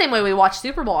in. It's the same way we watch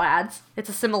Super Bowl ads. It's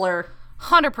a similar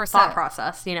 100%. thought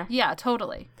process, you know? Yeah,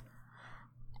 totally.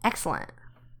 Excellent.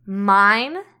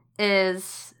 Mine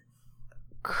is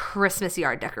Christmas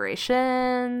yard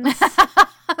decorations.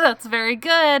 That's very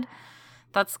good.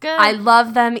 That's good. I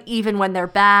love them even when they're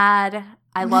bad.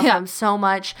 I love Yeah. them so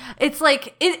much. It's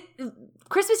like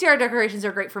Christmas yard decorations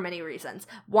are great for many reasons.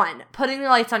 One, putting the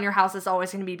lights on your house is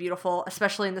always going to be beautiful,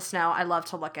 especially in the snow. I love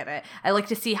to look at it. I like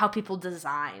to see how people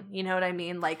design. You know what I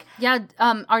mean? Like, Yeah,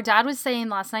 our dad was saying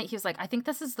last night, he was like, I think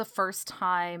this is the first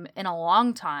time in a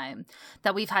long time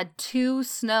that we've had 2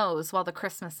 snows while the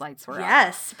Christmas lights were up.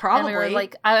 yes, probably. And we were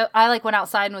like, I like went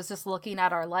outside and was just looking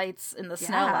at our lights in the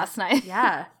snow last night.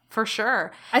 Yeah, for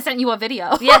sure. I sent you a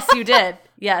video. Yes, you did.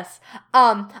 Yes.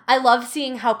 I love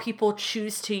seeing how people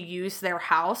choose to use their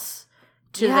house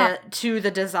to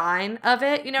the design of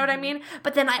it, you know what I mean?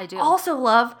 But then I do. also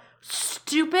love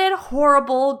stupid,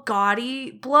 horrible,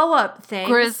 gaudy blow-up things.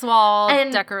 Griswold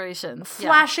and decorations.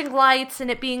 Flashing lights and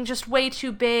it being just way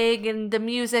too big and the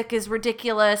music is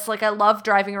ridiculous. Like, I love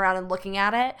driving around and looking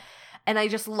at it. And I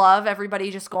just love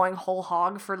everybody just going whole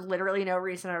hog for literally no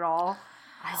reason at all.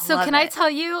 So can I tell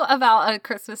you about a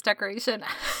Christmas decoration?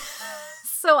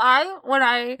 So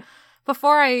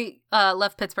before I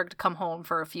left Pittsburgh to come home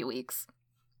for a few weeks,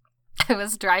 I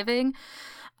was driving,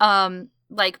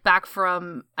 like back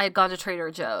from, I had gone to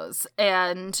Trader Joe's,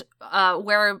 and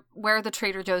where the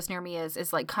Trader Joe's near me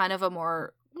is like kind of a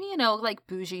more, you know, like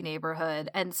bougie neighborhood.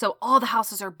 And so all the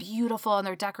houses are beautiful and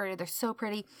they're decorated. They're so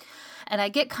pretty. And I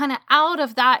get kind of out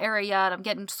of that area and I'm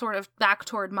getting sort of back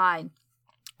toward mine.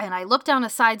 And I look down a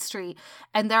side street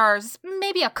and there's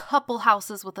maybe a couple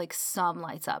houses with like some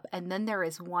lights up. And then there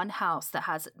is one house that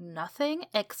has nothing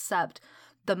except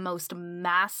the most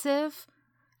massive,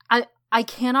 I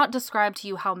cannot describe to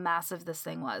you how massive this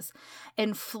thing was.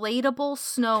 Inflatable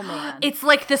snowman. It's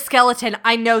like the skeleton.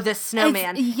 I know this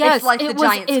snowman. It's like the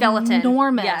giant skeleton.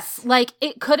 Enormous. Yes. Like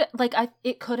it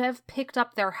could have picked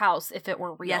up their house if it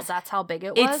were real. Yes. That's how big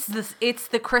it was. It's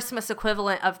the Christmas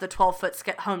equivalent of the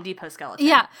 12-foot Home Depot skeleton.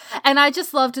 Yeah. And I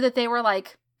just loved that they were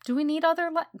like, do we need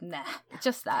other Nah,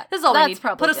 just that. This is all we need.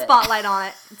 Probably Put a good. spotlight on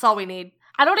it. That's all we need.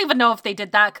 I don't even know if they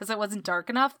did that because it wasn't dark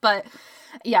enough, but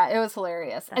yeah, it was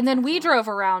hilarious. And then we drove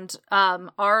around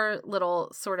our little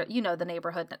sort of, you know, the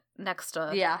neighborhood next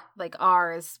to like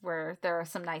ours where there are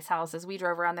some nice houses. We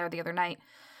drove around there the other night.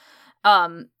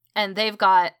 And they've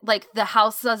got like the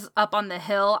houses up on the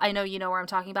hill. I know you know where I'm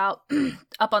talking about.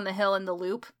 Up on the hill in the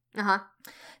loop. Uh-huh.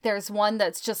 There's one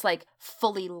that's just like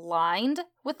fully lined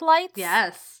with lights.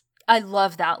 Yes. I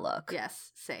love that look.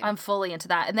 Yes, same. I'm fully into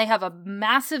that. And they have a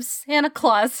massive Santa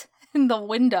Claus in the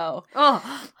window.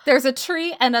 Oh, There's a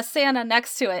tree and a Santa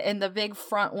next to it in the big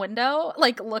front window,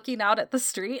 like looking out at the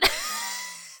street.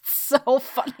 It's so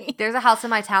funny. there's a house in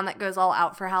my town that goes all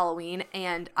out for Halloween,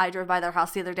 and I drove by their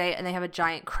house the other day, and they have a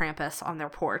giant Krampus on their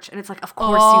porch. And it's like, of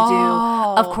course you do.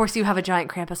 Of course you have a giant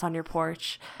Krampus on your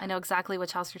porch. I know exactly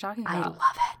which house you're talking about. I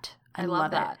love it. I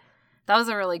love that. That was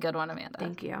a really good one, Amanda.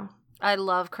 Thank you. I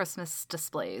love Christmas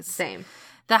displays. Same.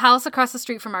 The house across the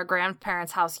street from our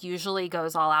grandparents' house usually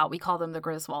goes all out. We call them the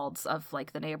Griswolds of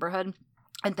like the neighborhood.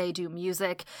 And they do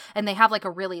music. And they have like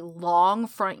a really long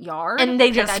front yard. And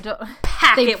they just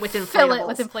pack it with inflatables. Fill it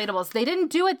with inflatables. They didn't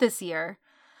do it this year.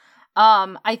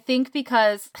 I think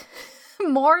because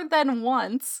more than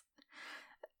once,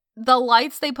 the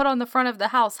lights they put on the front of the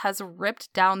house has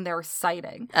ripped down their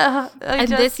siding.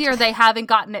 This year they haven't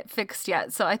gotten it fixed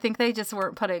yet. So I think they just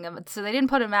weren't putting them. So they didn't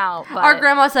put them out. But our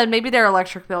grandma said maybe their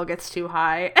electric bill gets too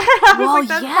high. I was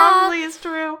like, that probably is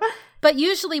true. But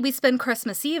usually we spend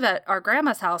Christmas Eve at our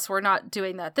grandma's house. We're not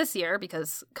doing that this year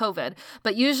because COVID.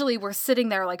 But usually we're sitting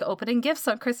there like opening gifts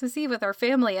on Christmas Eve with our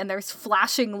family, and there's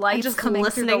flashing lights just coming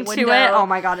through the window. to it. Oh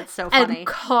my god, it's so funny. And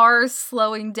cars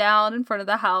slowing down in front of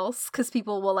the house because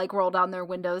people will like roll down their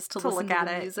windows to listen to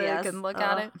the music and look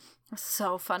at it.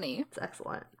 So funny. It's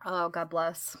excellent. Oh, God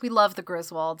bless. We love the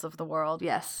Griswolds of the world.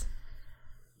 Yes.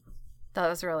 That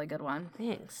was a really good one.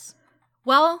 Thanks.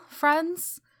 Well,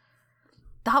 friends,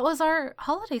 that was our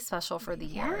holiday special for the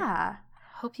year. Yeah.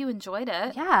 Hope you enjoyed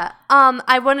it. Yeah.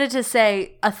 I wanted to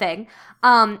say a thing.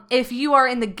 If you are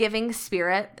in the giving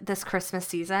spirit this Christmas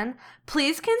season,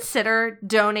 please consider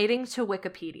donating to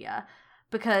Wikipedia.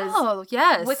 because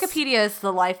yes, Wikipedia is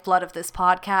the lifeblood of this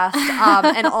podcast,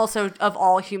 and also of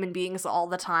all human beings all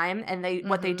the time. And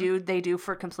what they do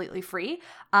for completely free.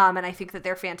 And I think that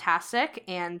they're fantastic.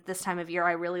 And this time of year,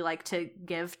 I really like to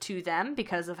give to them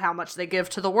because of how much they give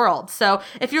to the world. So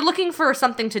if you're looking for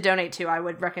something to donate to, I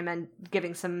would recommend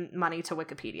giving some money to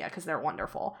Wikipedia because they're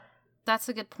wonderful. That's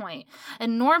a good point.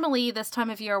 And normally this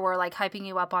time of year, we're like hyping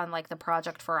you up on like the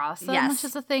Project for Awesome, which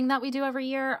is a thing that we do every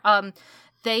year.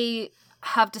 They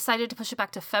have decided to push it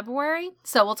back to February,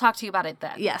 so we'll talk to you about it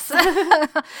then. Yes.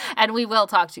 And we will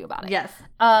talk to you about it. Yes.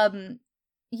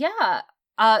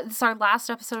 This is our last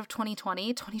episode of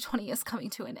 2020. 2020 is coming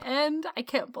to an end. I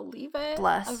can't believe it.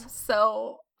 Bless. I'm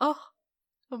so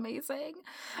amazing.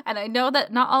 And I know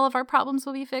that not all of our problems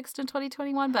will be fixed in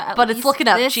 2021, but least it's looking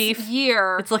up, this Chief.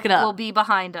 year it's looking up. Will be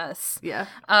behind us. Yeah.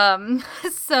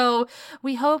 So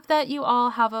we hope that you all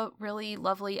have a really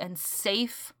lovely and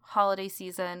safe holiday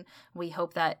season. We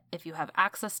hope that if you have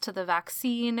access to the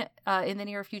vaccine in the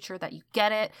near future, that you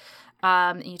get it,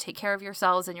 and you take care of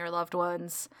yourselves and your loved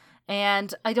ones.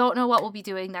 And I don't know what we'll be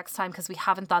doing next time because we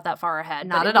haven't thought that far ahead.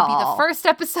 Not but at it will all. be the first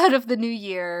episode of the new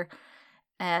year.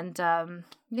 And I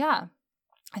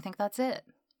think that's it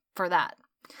for that.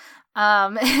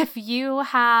 If you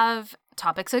have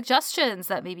topic suggestions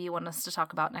that maybe you want us to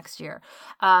talk about next year,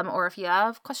 or if you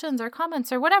have questions or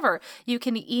comments or whatever, you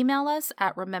can email us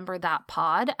at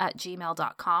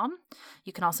rememberthatpod@gmail.com.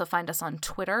 You can also find us on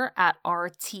Twitter at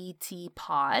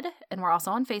RTTpod, and we're also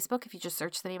on Facebook if you just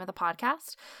search the name of the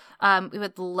podcast. We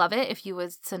would love it if you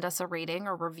would send us a rating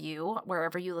or review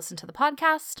wherever you listen to the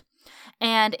podcast.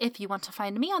 And if you want to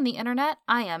find me on the internet,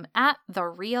 I am at The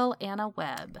Real Anna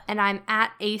Webb. And I'm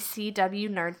at ACW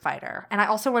Nerdfighter. And I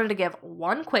also wanted to give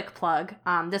one quick plug.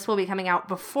 This will be coming out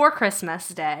before Christmas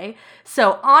Day.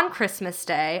 So on Christmas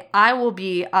Day, I will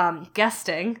be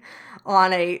guesting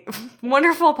on a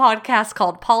wonderful podcast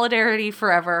called Polidarity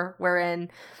Forever, wherein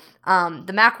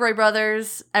the McElroy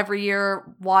brothers every year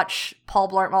watch Paul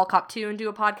Blart Mall Cop 2 and do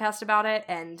a podcast about it.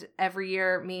 And every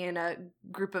year, me and a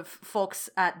group of folks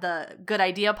at the Good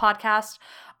Idea podcast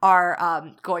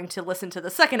are going to listen to the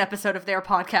second episode of their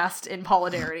podcast in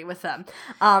Polidarity with them.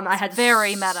 I had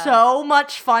very meta. So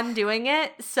much fun doing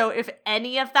it. So if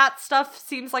any of that stuff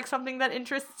seems like something that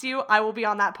interests you, I will be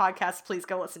on that podcast. Please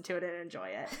go listen to it and enjoy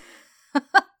it.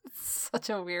 Such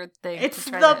a weird thing. It's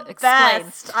to try the to explain.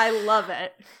 best. I love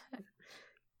it.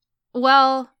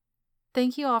 Well,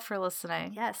 thank you all for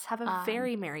listening. Yes, have a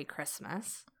very Merry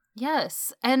Christmas.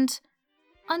 Yes, and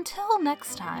until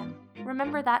next time,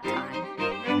 remember that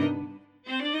time.